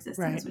is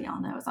non-existent, right, as we all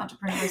know, as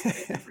entrepreneurs,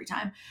 there's no free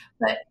time.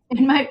 But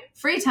in my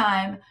free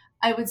time,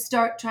 I would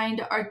start trying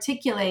to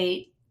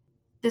articulate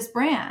this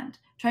brand,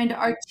 trying to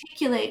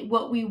articulate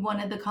what we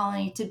wanted the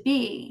colony to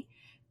be.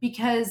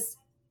 Because,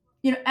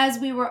 as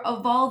we were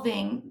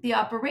evolving the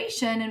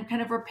operation and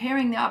kind of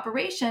repairing the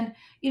operation,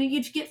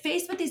 you'd get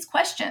faced with these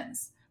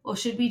questions. Well,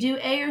 should we do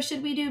A or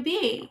should we do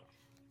B?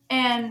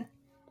 And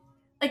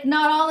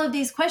not all of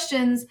these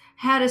questions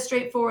had a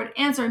straightforward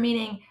answer,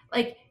 meaning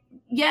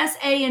yes,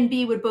 A and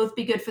B would both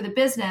be good for the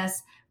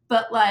business,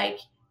 but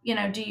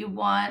do you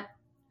want,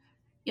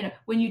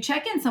 when you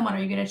check in someone,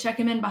 are you going to check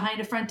him in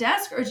behind a front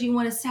desk, or do you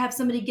want to have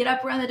somebody get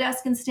up around the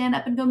desk and stand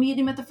up and go meet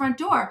him at the front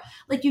door?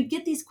 You'd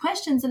get these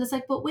questions, and it's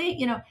but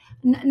wait,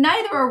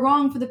 neither are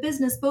wrong for the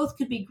business. Both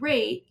could be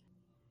great,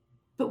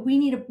 but we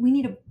need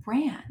a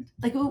brand.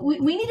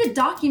 We need a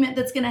document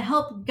that's going to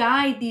help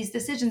guide these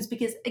decisions,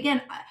 because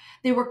again,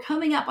 they were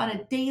coming up on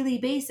a daily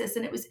basis,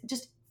 and it was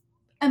just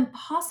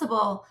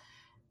impossible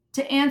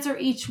to answer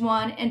each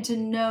one and to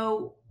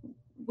know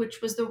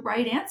which was the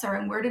right answer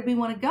and where did we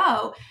want to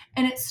go.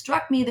 And it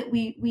struck me that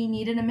we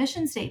needed a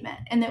mission statement,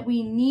 and that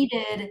we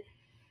needed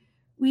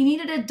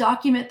a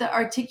document that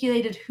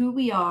articulated who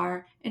we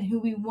are and who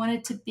we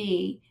wanted to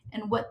be,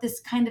 and what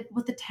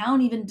the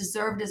town even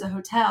deserved as a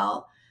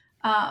hotel.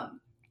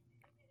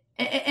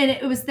 And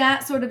it was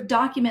that sort of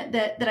document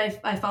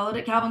that I followed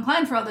at Calvin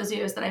Klein for all those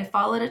years, that I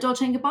followed at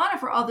Dolce & Gabbana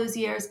for all those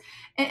years.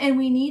 And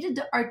we needed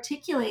to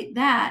articulate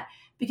that,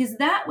 because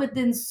that would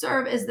then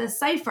serve as the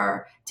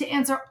cipher to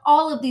answer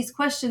all of these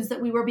questions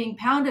that we were being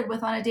pounded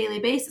with on a daily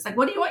basis. Like,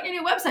 what do you want your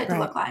new website to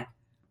look like?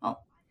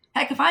 Well,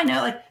 heck if I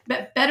know,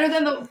 like better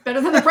than the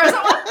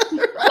present one.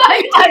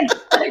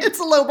 It's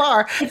a low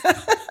bar.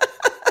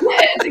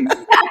 Yes,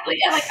 exactly.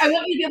 Yeah, like, I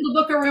want you to be able to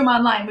book a room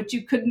online, which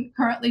you couldn't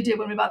currently do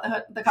when we bought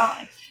the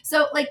colony.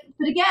 So, like,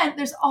 but again,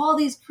 there's all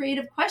these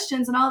creative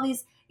questions and all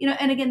these,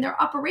 and again,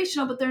 they're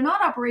operational, but they're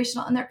not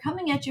operational, and they're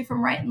coming at you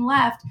from right and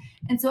left.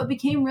 And so it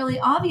became really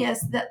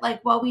obvious that,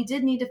 like, while we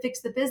did need to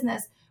fix the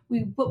business,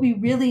 what we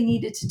really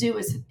needed to do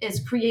is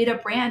create a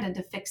brand and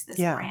to fix this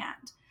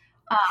brand.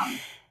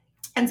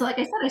 And so, like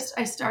I said,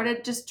 I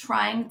started just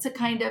trying to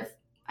kind of,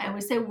 I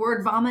always say,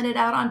 word vomit it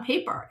out on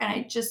paper. And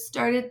I just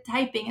started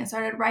typing and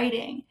started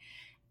writing.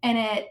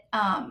 And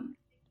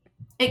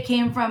it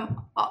came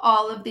from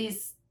all of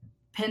these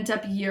pent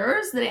up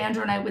years that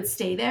Andrew and I would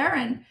stay there.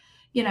 And,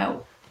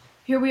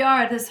 here we are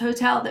at this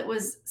hotel that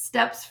was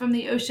steps from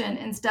the ocean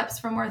and steps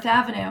from Worth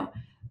Avenue,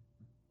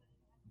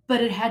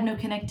 but it had no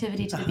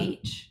connectivity to the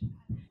beach.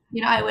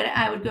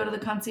 I would go to the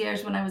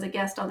concierge when I was a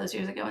guest all those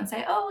years ago and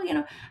say, oh,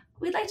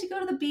 we'd like to go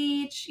to the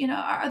beach.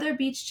 Are there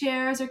beach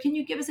chairs, or can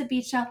you give us a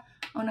beach towel?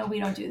 Oh no, we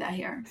don't do that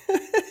here.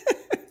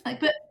 I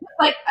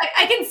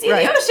can see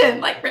the ocean.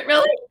 Like,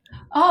 really?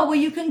 Oh, well,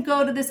 you can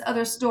go to this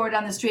other store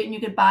down the street and you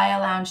could buy a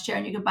lounge chair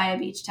and you could buy a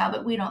beach towel,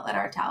 but we don't let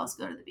our towels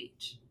go to the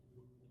beach.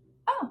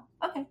 Oh,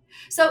 okay.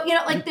 So,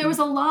 there was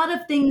a lot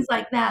of things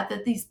like that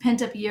these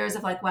pent up years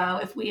of like, wow,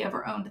 if we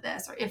ever owned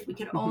this, or if we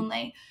could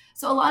only.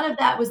 So a lot of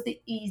that was the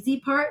easy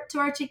part to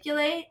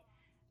articulate.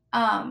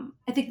 I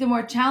think the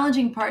more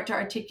challenging part to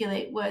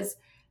articulate was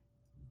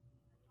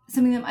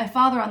something that my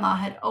father-in-law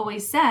had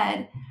always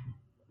said,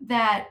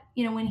 that,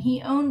 when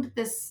he owned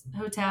this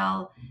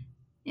hotel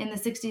in the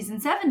 60s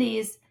and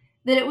 70s,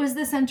 that it was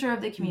the center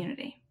of the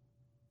community,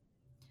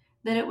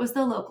 that it was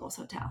the locals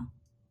hotel,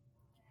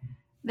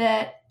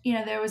 that,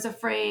 there was a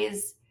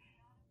phrase,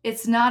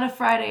 it's not a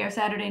Friday or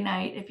Saturday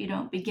night if you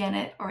don't begin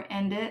it or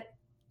end it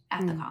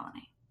at the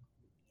colony.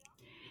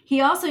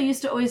 He also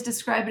used to always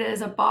describe it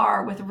as a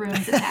bar with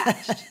rooms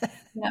attached.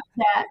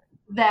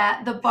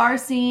 That the bar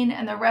scene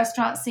and the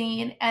restaurant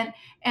scene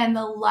and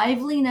the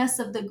liveliness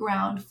of the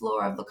ground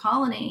floor of the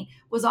colony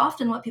was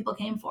often what people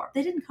came for.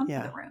 They didn't come for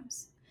the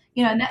rooms.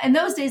 And in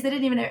those days they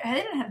didn't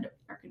have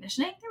air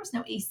conditioning. There was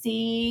no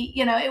AC.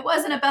 It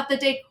wasn't about the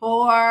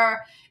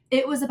decor.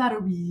 It was about a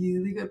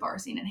really good bar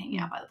scene and hanging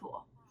out by the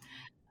pool.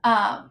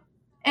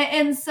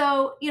 And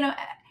so,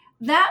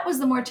 that was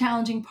the more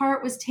challenging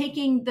part, was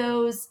taking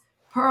those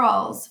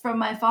pearls from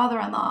my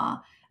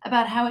father-in-law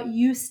about how it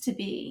used to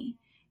be,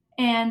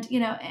 and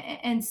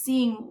and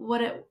seeing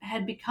what it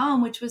had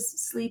become, which was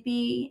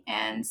sleepy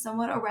and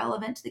somewhat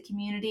irrelevant to the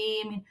community.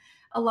 I mean,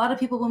 a lot of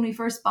people, when we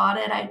first bought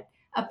it,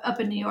 up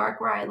in New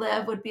York where I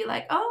live, would be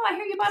like, oh, I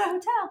hear you bought a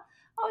hotel.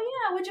 Oh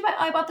yeah, what'd you buy?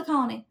 Oh, I bought the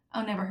Colony.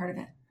 Oh, never heard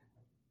of it.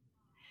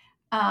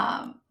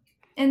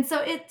 And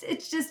so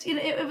it's just,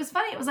 it was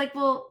funny. It was like,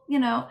 well,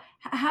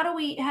 how do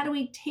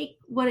we take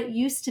what it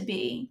used to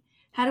be?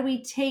 How do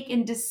we take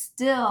and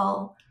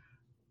distill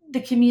the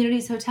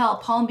community's hotel,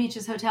 Palm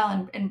Beach's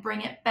hotel, and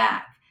bring it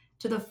back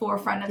to the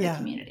forefront of the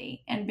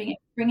community, and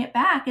bring it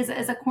back as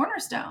a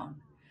cornerstone?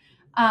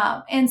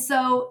 And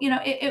so,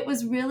 it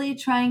was really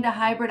trying to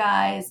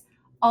hybridize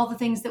all the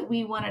things that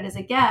we wanted as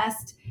a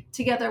guest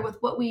together with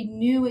what we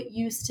knew it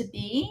used to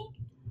be.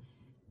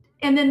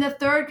 And then the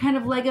third kind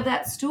of leg of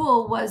that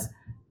stool was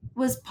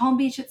Palm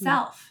Beach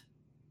itself.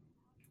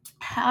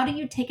 How do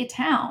you take a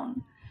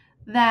town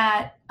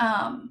that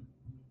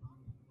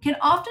can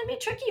often be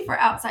tricky for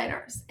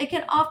outsiders? It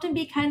can often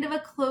be kind of a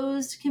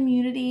closed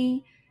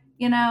community,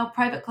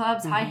 private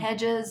clubs, high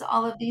hedges,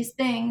 all of these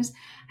things.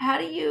 How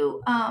do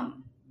you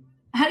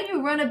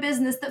run a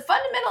business that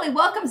fundamentally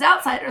welcomes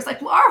outsiders?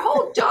 Like, well, our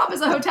whole job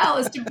as a hotel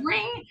is to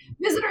bring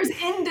visitors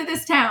into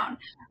this town.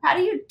 How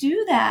do you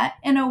do that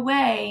in a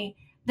way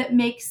that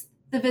makes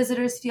the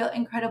visitors feel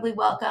incredibly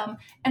welcome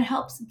and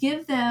helps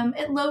give them,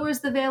 it lowers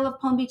the veil of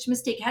Palm Beach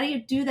mystique? How do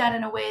you do that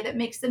in a way that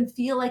makes them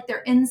feel like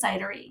they're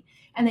insidery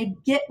and they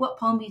get what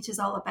Palm Beach is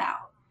all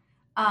about?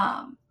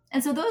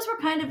 And so those were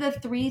kind of the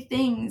three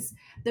things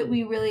that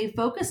we really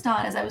focused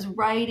on as I was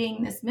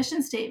writing this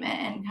mission statement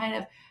and kind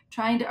of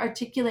trying to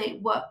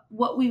articulate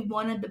what we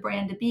wanted the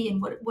brand to be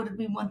and what did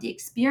we want the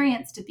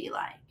experience to be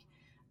like.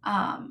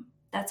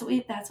 That's what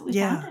we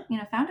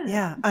founded it.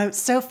 Yeah. It's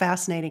so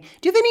fascinating.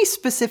 Do you have any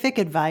specific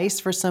advice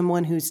for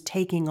someone who's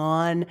taking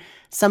on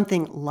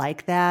something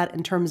like that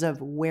in terms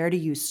of where do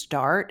you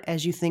start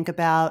as you think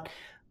about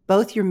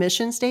both your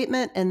mission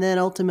statement and then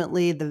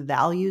ultimately the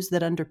values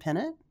that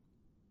underpin it?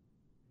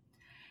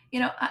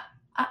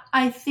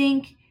 I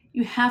think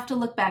you have to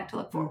look back to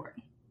look forward.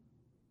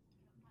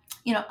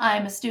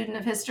 I'm a student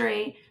of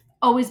history,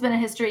 always been a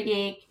history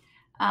geek.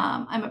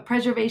 I'm a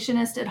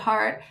preservationist at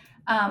heart,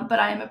 but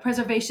I'm a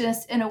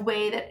preservationist in a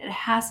way that it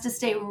has to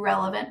stay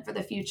relevant for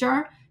the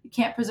future. You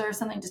can't preserve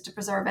something just to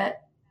preserve it,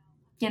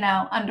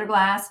 under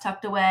glass,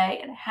 tucked away.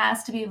 It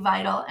has to be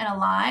vital and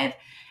alive.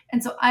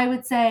 And so I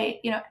would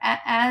say,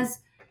 as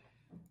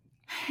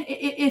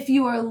if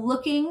you are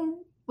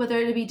looking, whether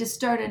it be to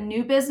start a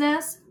new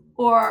business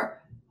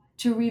or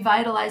to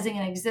revitalizing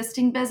an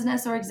existing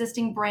business or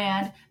existing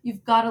brand,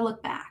 you've got to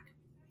look back.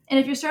 And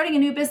if you're starting a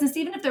new business,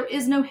 even if there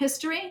is no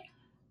history,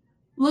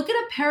 look at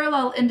a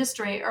parallel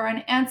industry or an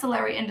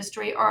ancillary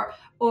industry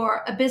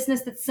or a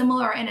business that's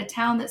similar in a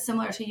town that's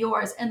similar to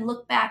yours, and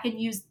look back and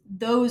use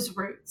those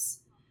roots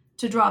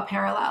to draw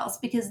parallels,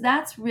 because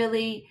that's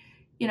really,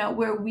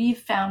 where we've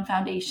found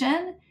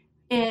foundation,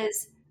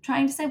 is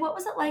trying to say, what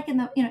was it like in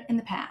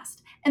the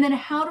past, and then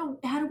how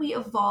do we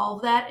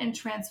evolve that and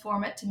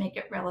transform it to make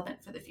it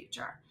relevant for the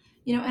future.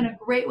 And a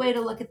great way to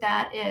look at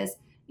that is,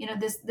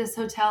 this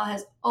hotel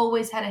has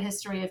always had a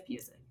history of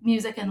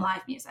music and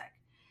live music.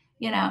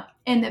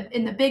 In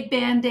the big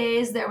band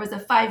days, there was a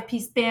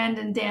 5-piece band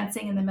and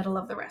dancing in the middle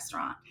of the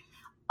restaurant.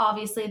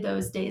 Obviously,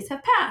 those days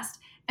have passed.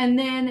 And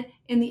then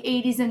in the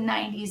 80s and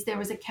 90s, there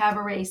was a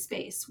cabaret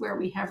space where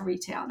we have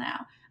retail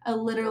now,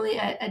 literally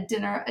a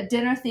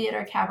dinner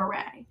theater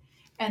cabaret.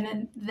 And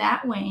then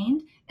that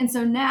waned. And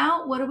so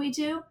now what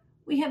do?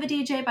 We have a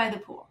DJ by the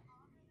pool.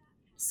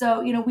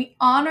 So, we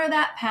honor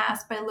that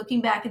past by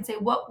looking back and say,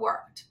 what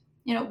worked?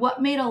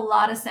 What made a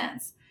lot of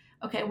sense?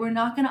 Okay, we're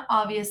not going to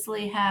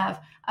obviously have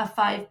a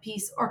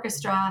 5-piece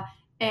orchestra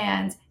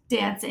and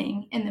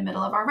dancing in the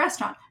middle of our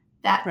restaurant.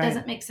 That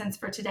doesn't make sense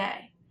for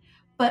today.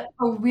 But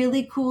a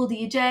really cool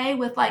DJ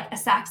with like a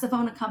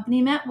saxophone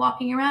accompaniment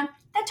walking around,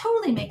 that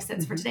totally makes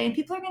sense for today. And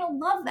people are going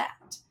to love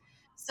that.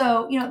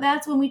 So,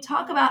 that's when we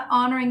talk about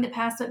honoring the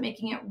past, but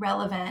making it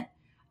relevant.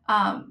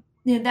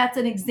 That's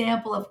an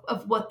example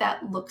of what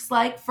that looks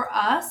like for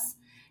us.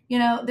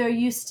 There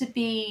used to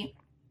be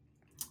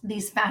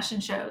these fashion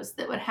shows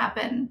that would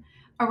happen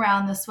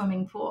around the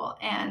swimming pool,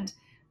 and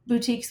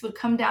boutiques would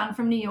come down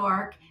from New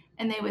York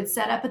and they would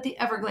set up at the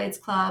Everglades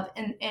Club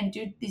and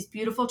do these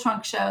beautiful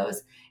trunk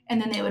shows.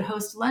 And then they would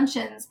host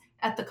luncheons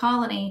at the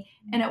Colony.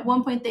 And at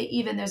one point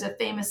there's a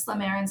famous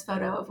Slim Aarons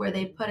photo of where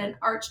they put an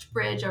arched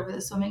bridge over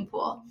the swimming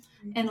pool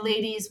and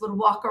ladies would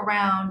walk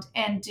around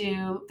and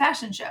do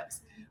fashion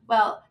shows.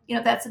 Well,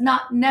 that's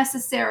not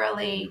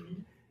necessarily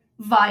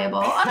viable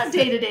on a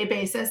day-to-day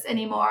basis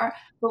anymore.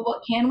 But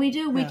what can we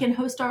do? We can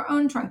host our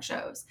own trunk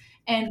shows,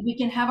 and we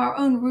can have our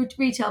own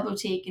retail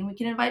boutique, and we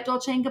can invite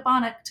Dolce &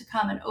 Gabbana to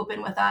come and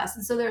open with us.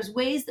 And so there's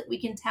ways that we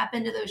can tap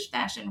into those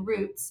fashion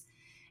roots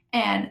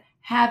and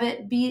have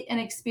it be an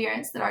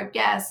experience that our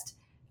guest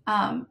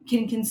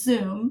can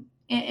consume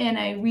in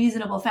a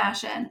reasonable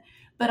fashion,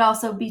 but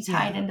also be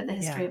tied into the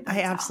history of the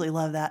hotel. I absolutely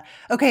love that.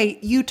 Okay,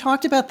 you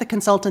talked about the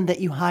consultant that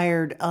you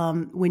hired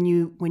when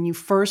you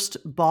first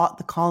bought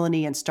the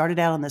Colony and started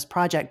out on this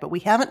project, but we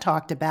haven't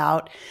talked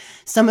about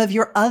some of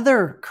your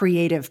other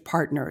creative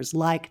partners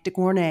like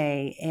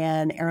DeGournay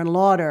and Aaron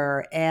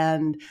Lauder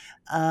and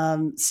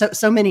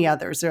so many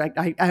others.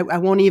 I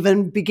won't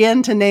even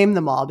begin to name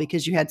them all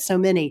because you had so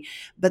many,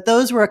 but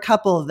those were a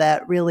couple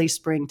that really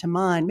spring to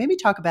mind. Maybe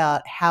talk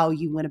about how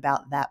you went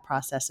about that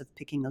process of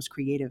picking those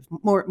creative,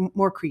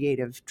 more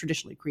creative,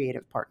 traditionally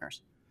creative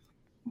partners.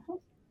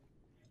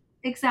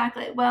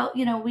 Exactly. Well,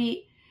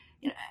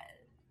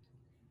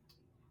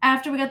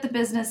 after we got the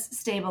business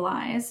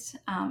stabilized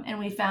and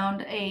we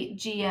found a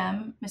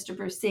GM, Mr.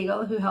 Bruce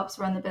Siegel, who helps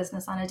run the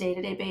business on a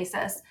day-to-day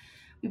basis,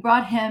 we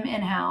brought him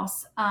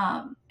in-house.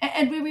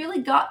 And we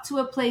really got to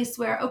a place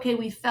where, okay,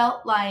 we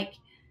felt like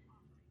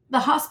the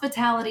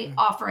hospitality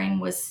offering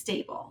was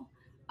stable.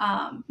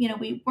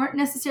 We weren't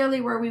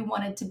necessarily where we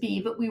wanted to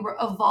be, but we were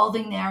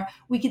evolving there.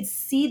 We could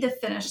see the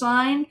finish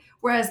line,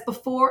 whereas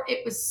before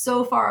it was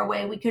so far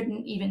away, we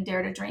couldn't even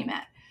dare to dream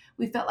it.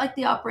 We felt like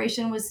the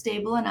operation was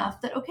stable enough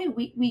that, okay,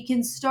 we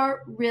can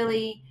start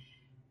really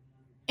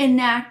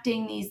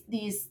enacting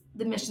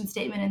the mission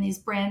statement and these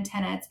brand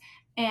tenets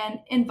and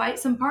invite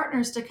some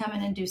partners to come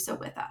in and do so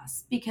with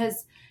us.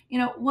 Because,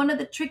 one of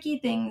the tricky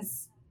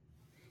things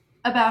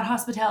about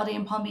hospitality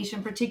in Palm Beach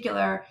in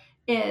particular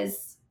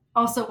is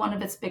also one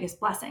of its biggest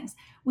blessings.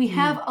 We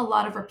have a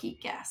lot of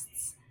repeat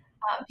guests.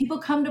 People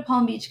come to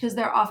Palm Beach because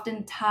they're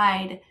often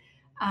tied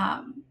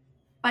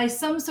by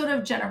some sort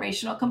of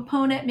generational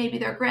component. Maybe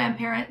their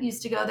grandparent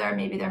used to go there.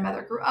 Maybe their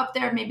mother grew up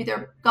there. Maybe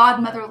their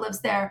godmother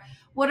lives there,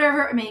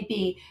 whatever it may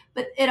be.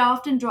 But it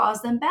often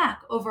draws them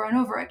back over and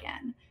over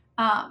again.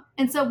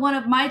 And so one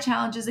of my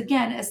challenges,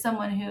 again, as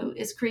someone who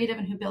is creative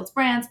and who builds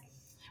brands,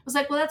 was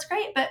like, well, that's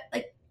great. But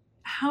like,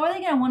 how are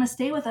they going to want to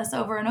stay with us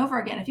over and over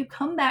again? If you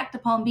come back to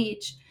Palm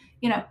Beach,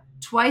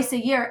 twice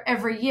a year,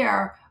 every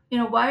year,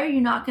 why are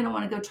you not going to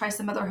want to go try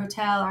some other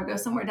hotel or go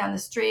somewhere down the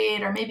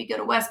street or maybe go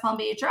to West Palm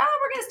Beach or,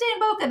 we're going to stay in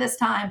Boca this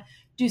time.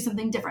 do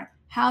something different.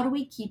 How do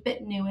we keep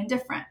it new and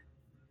different?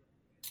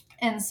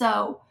 And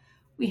so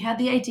we had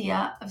the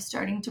idea of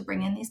starting to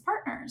bring in these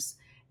partners,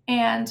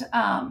 and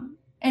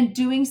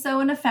doing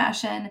so in a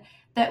fashion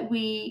that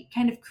we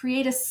kind of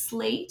create a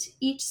slate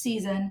each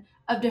season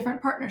of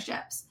different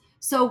partnerships.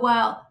 So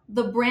while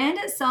the brand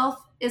itself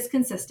is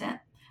consistent,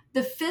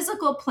 the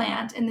physical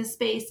plant in the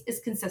space is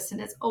consistent.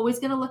 It's always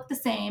going to look the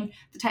same.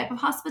 The type of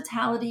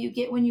hospitality you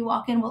get when you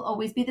walk in will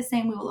always be the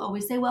same. We will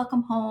always say,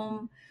 welcome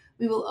home.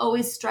 We will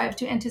always strive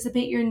to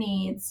anticipate your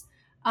needs.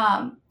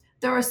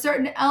 There are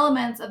certain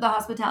elements of the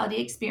hospitality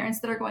experience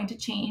that are going to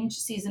change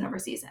season over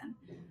season.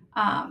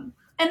 And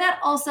that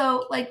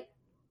also, like,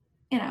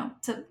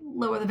 to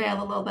lower the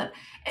veil a little bit,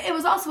 it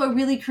was also a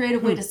really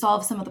creative way to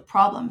solve some of the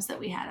problems that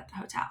we had at the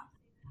hotel.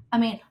 I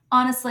mean,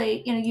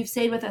 honestly, you've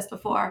stayed with us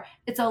before.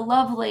 It's a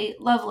lovely,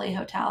 lovely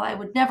hotel. I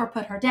would never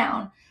put her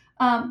down.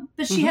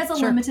 But she has a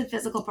limited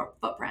physical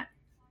footprint.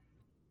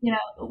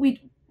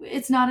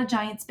 It's not a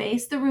giant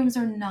space. The rooms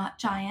are not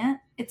giant.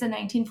 It's a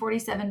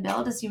 1947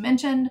 build, as you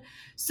mentioned.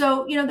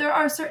 So, there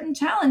are certain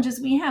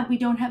challenges we have. We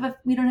don't have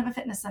a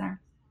fitness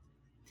center.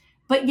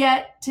 But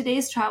yet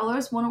today's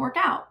travelers want to work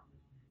out.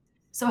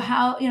 So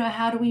how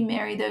do we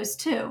marry those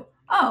two?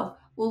 Oh,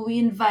 well, we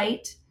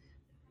invite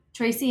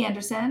Tracy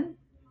Anderson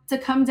to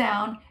come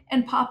down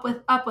and up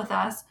with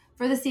us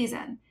for the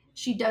season.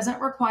 She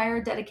doesn't require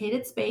a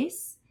dedicated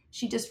space.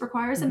 She just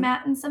requires a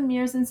mat and some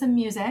mirrors and some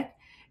music.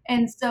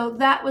 And so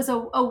that was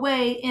a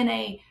way, in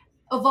a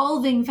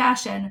evolving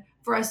fashion,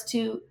 for us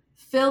to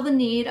fill the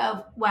need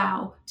of,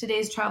 wow,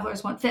 today's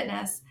travelers want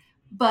fitness,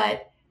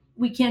 but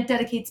we can't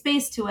dedicate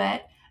space to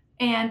it.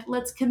 And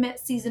let's commit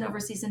season over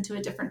season to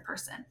a different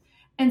person.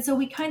 And so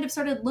we kind of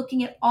started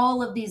looking at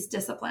all of these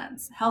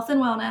disciplines: health and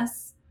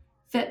wellness,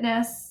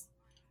 fitness,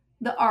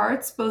 the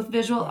arts, both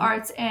visual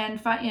arts and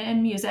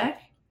music,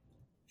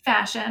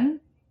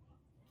 fashion,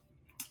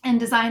 and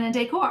design and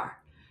decor.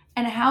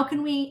 And how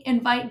can we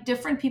invite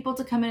different people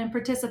to come in and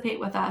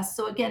participate with us?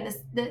 So again,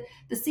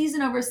 the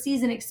season over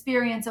season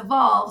experience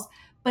evolves,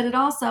 but it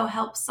also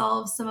helps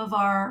solve some of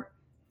our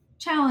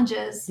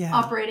challenges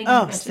operating in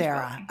vintage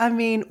Sarah, building. I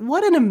mean,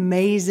 what an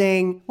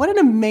amazing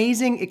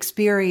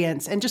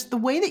experience. And just the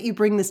way that you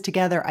bring this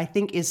together, I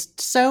think, is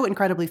so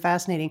incredibly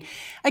fascinating.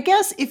 I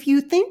guess if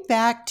you think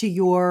back to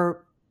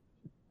your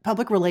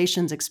public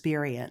relations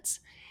experience,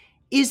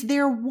 is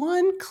there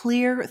one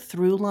clear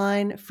through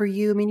line for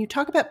you? I mean, you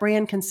talk about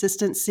brand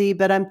consistency,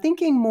 but I'm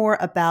thinking more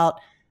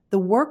about the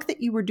work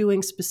that you were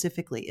doing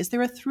specifically. Is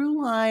there a through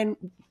line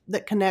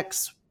that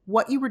connects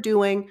what you were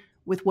doing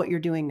with what you're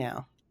doing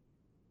now?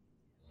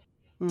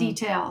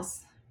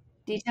 Details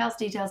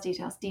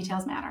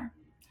matter.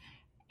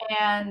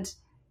 And,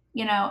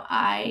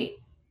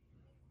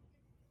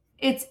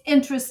 it's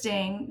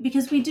interesting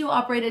because we do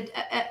operate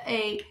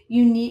a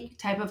unique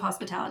type of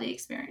hospitality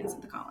experience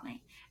at the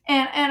Colony.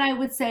 And I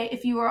would say,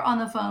 if you were on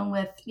the phone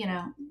with,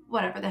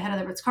 whatever, the head of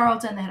the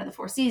Ritz-Carlton, the head of the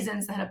Four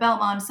Seasons, the head of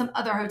Belmont, some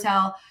other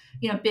hotel,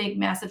 big,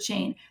 massive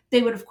chain,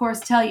 they would, of course,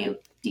 tell you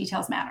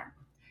details matter.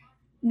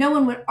 No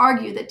one would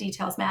argue that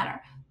details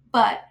matter.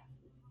 But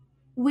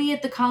we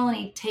at the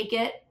Colony take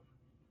it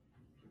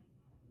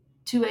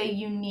to a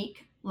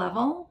unique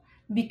level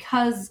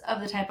because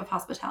of the type of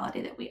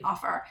hospitality that we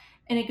offer.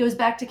 And it goes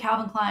back to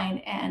Calvin Klein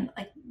and,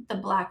 like, the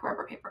black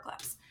rubber paper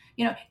clips.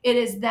 It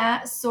is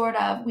that sort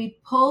of, we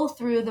pull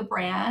through the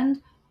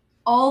brand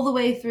all the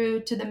way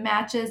through to the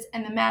matches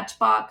and the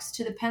matchbox,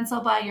 to the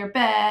pencil by your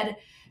bed,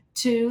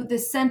 to the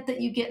scent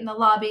that you get in the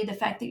lobby, the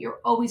fact that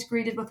you're always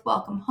greeted with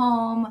welcome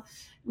home.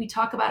 We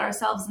talk about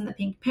ourselves in the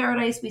Pink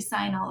Paradise. We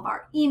sign all of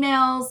our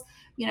emails,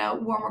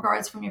 warm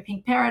regards from your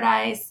Pink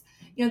Paradise.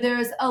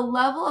 There's a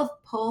level of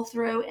pull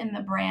through in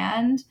the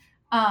brand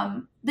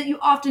that you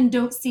often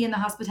don't see in the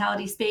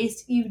hospitality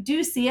space. You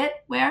do see it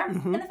where?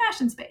 In the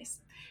fashion space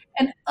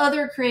and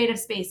other creative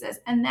spaces.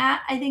 And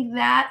that, I think,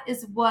 that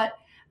is what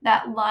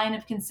that line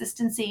of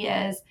consistency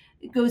is.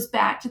 It goes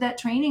back to that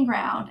training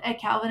ground at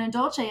Calvin and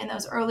Dolce in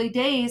those early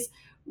days,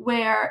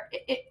 where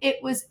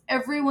it was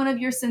every one of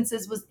your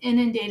senses was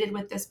inundated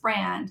with this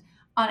brand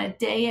on a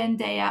day in,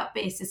 day out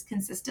basis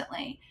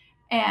consistently.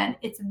 And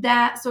it's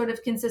that sort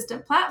of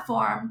consistent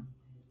platform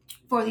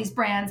for these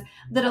brands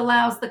that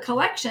allows the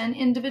collection,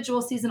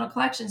 individual seasonal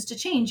collections, to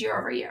change year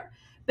over year.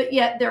 But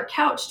yet they're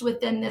couched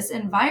within this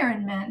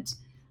environment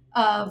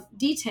of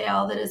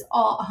detail that is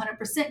all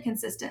 100%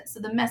 consistent.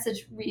 So the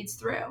message reads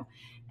through.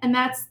 And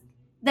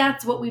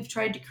that's what we've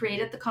tried to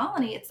create at the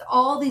Colony. It's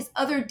all these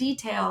other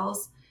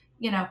details,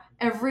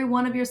 every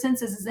one of your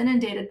senses is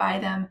inundated by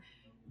them.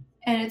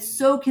 And it's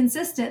so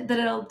consistent that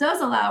it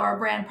does allow our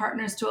brand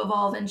partners to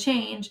evolve and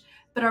change,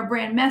 but our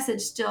brand message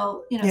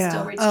still reads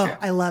true.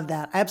 I love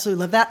that. I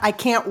absolutely love that. I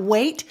can't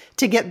wait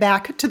to get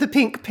back to the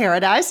Pink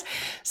Paradise.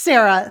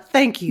 Sarah,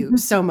 thank you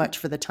so much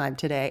for the time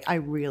today. I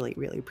really,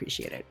 really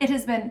appreciate it. It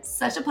has been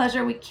such a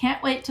pleasure. We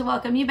can't wait to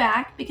welcome you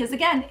back, because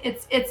again,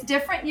 it's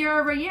different year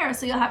over year.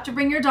 So you'll have to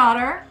bring your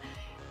daughter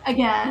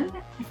again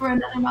for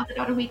another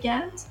mother-daughter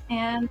weekend.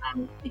 And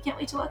we can't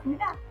wait to welcome you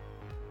back.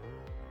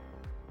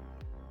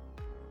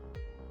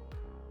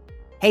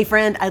 Hey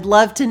friend, I'd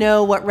love to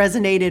know what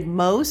resonated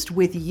most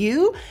with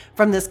you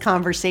from this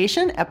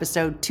conversation,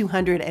 episode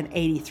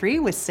 283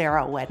 with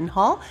Sarah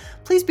Wetenhall.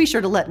 Please be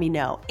sure to let me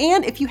know.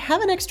 And if you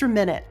have an extra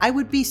minute, I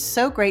would be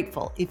so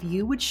grateful if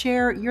you would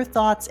share your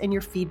thoughts and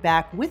your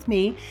feedback with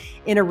me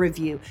in a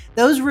review.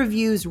 Those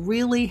reviews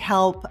really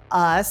help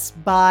us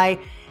by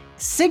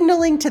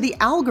signaling to the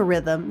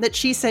algorithm that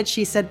She Said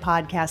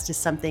podcast is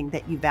something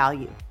that you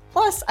value.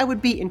 Plus, I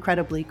would be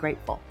incredibly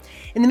grateful.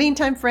 In the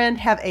meantime, friend,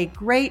 have a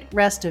great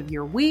rest of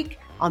your week.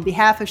 On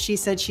behalf of She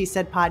Said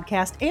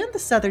podcast and the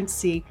Southern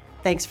Sea,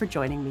 thanks for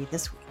joining me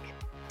this week.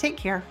 Take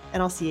care,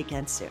 and I'll see you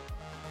again soon.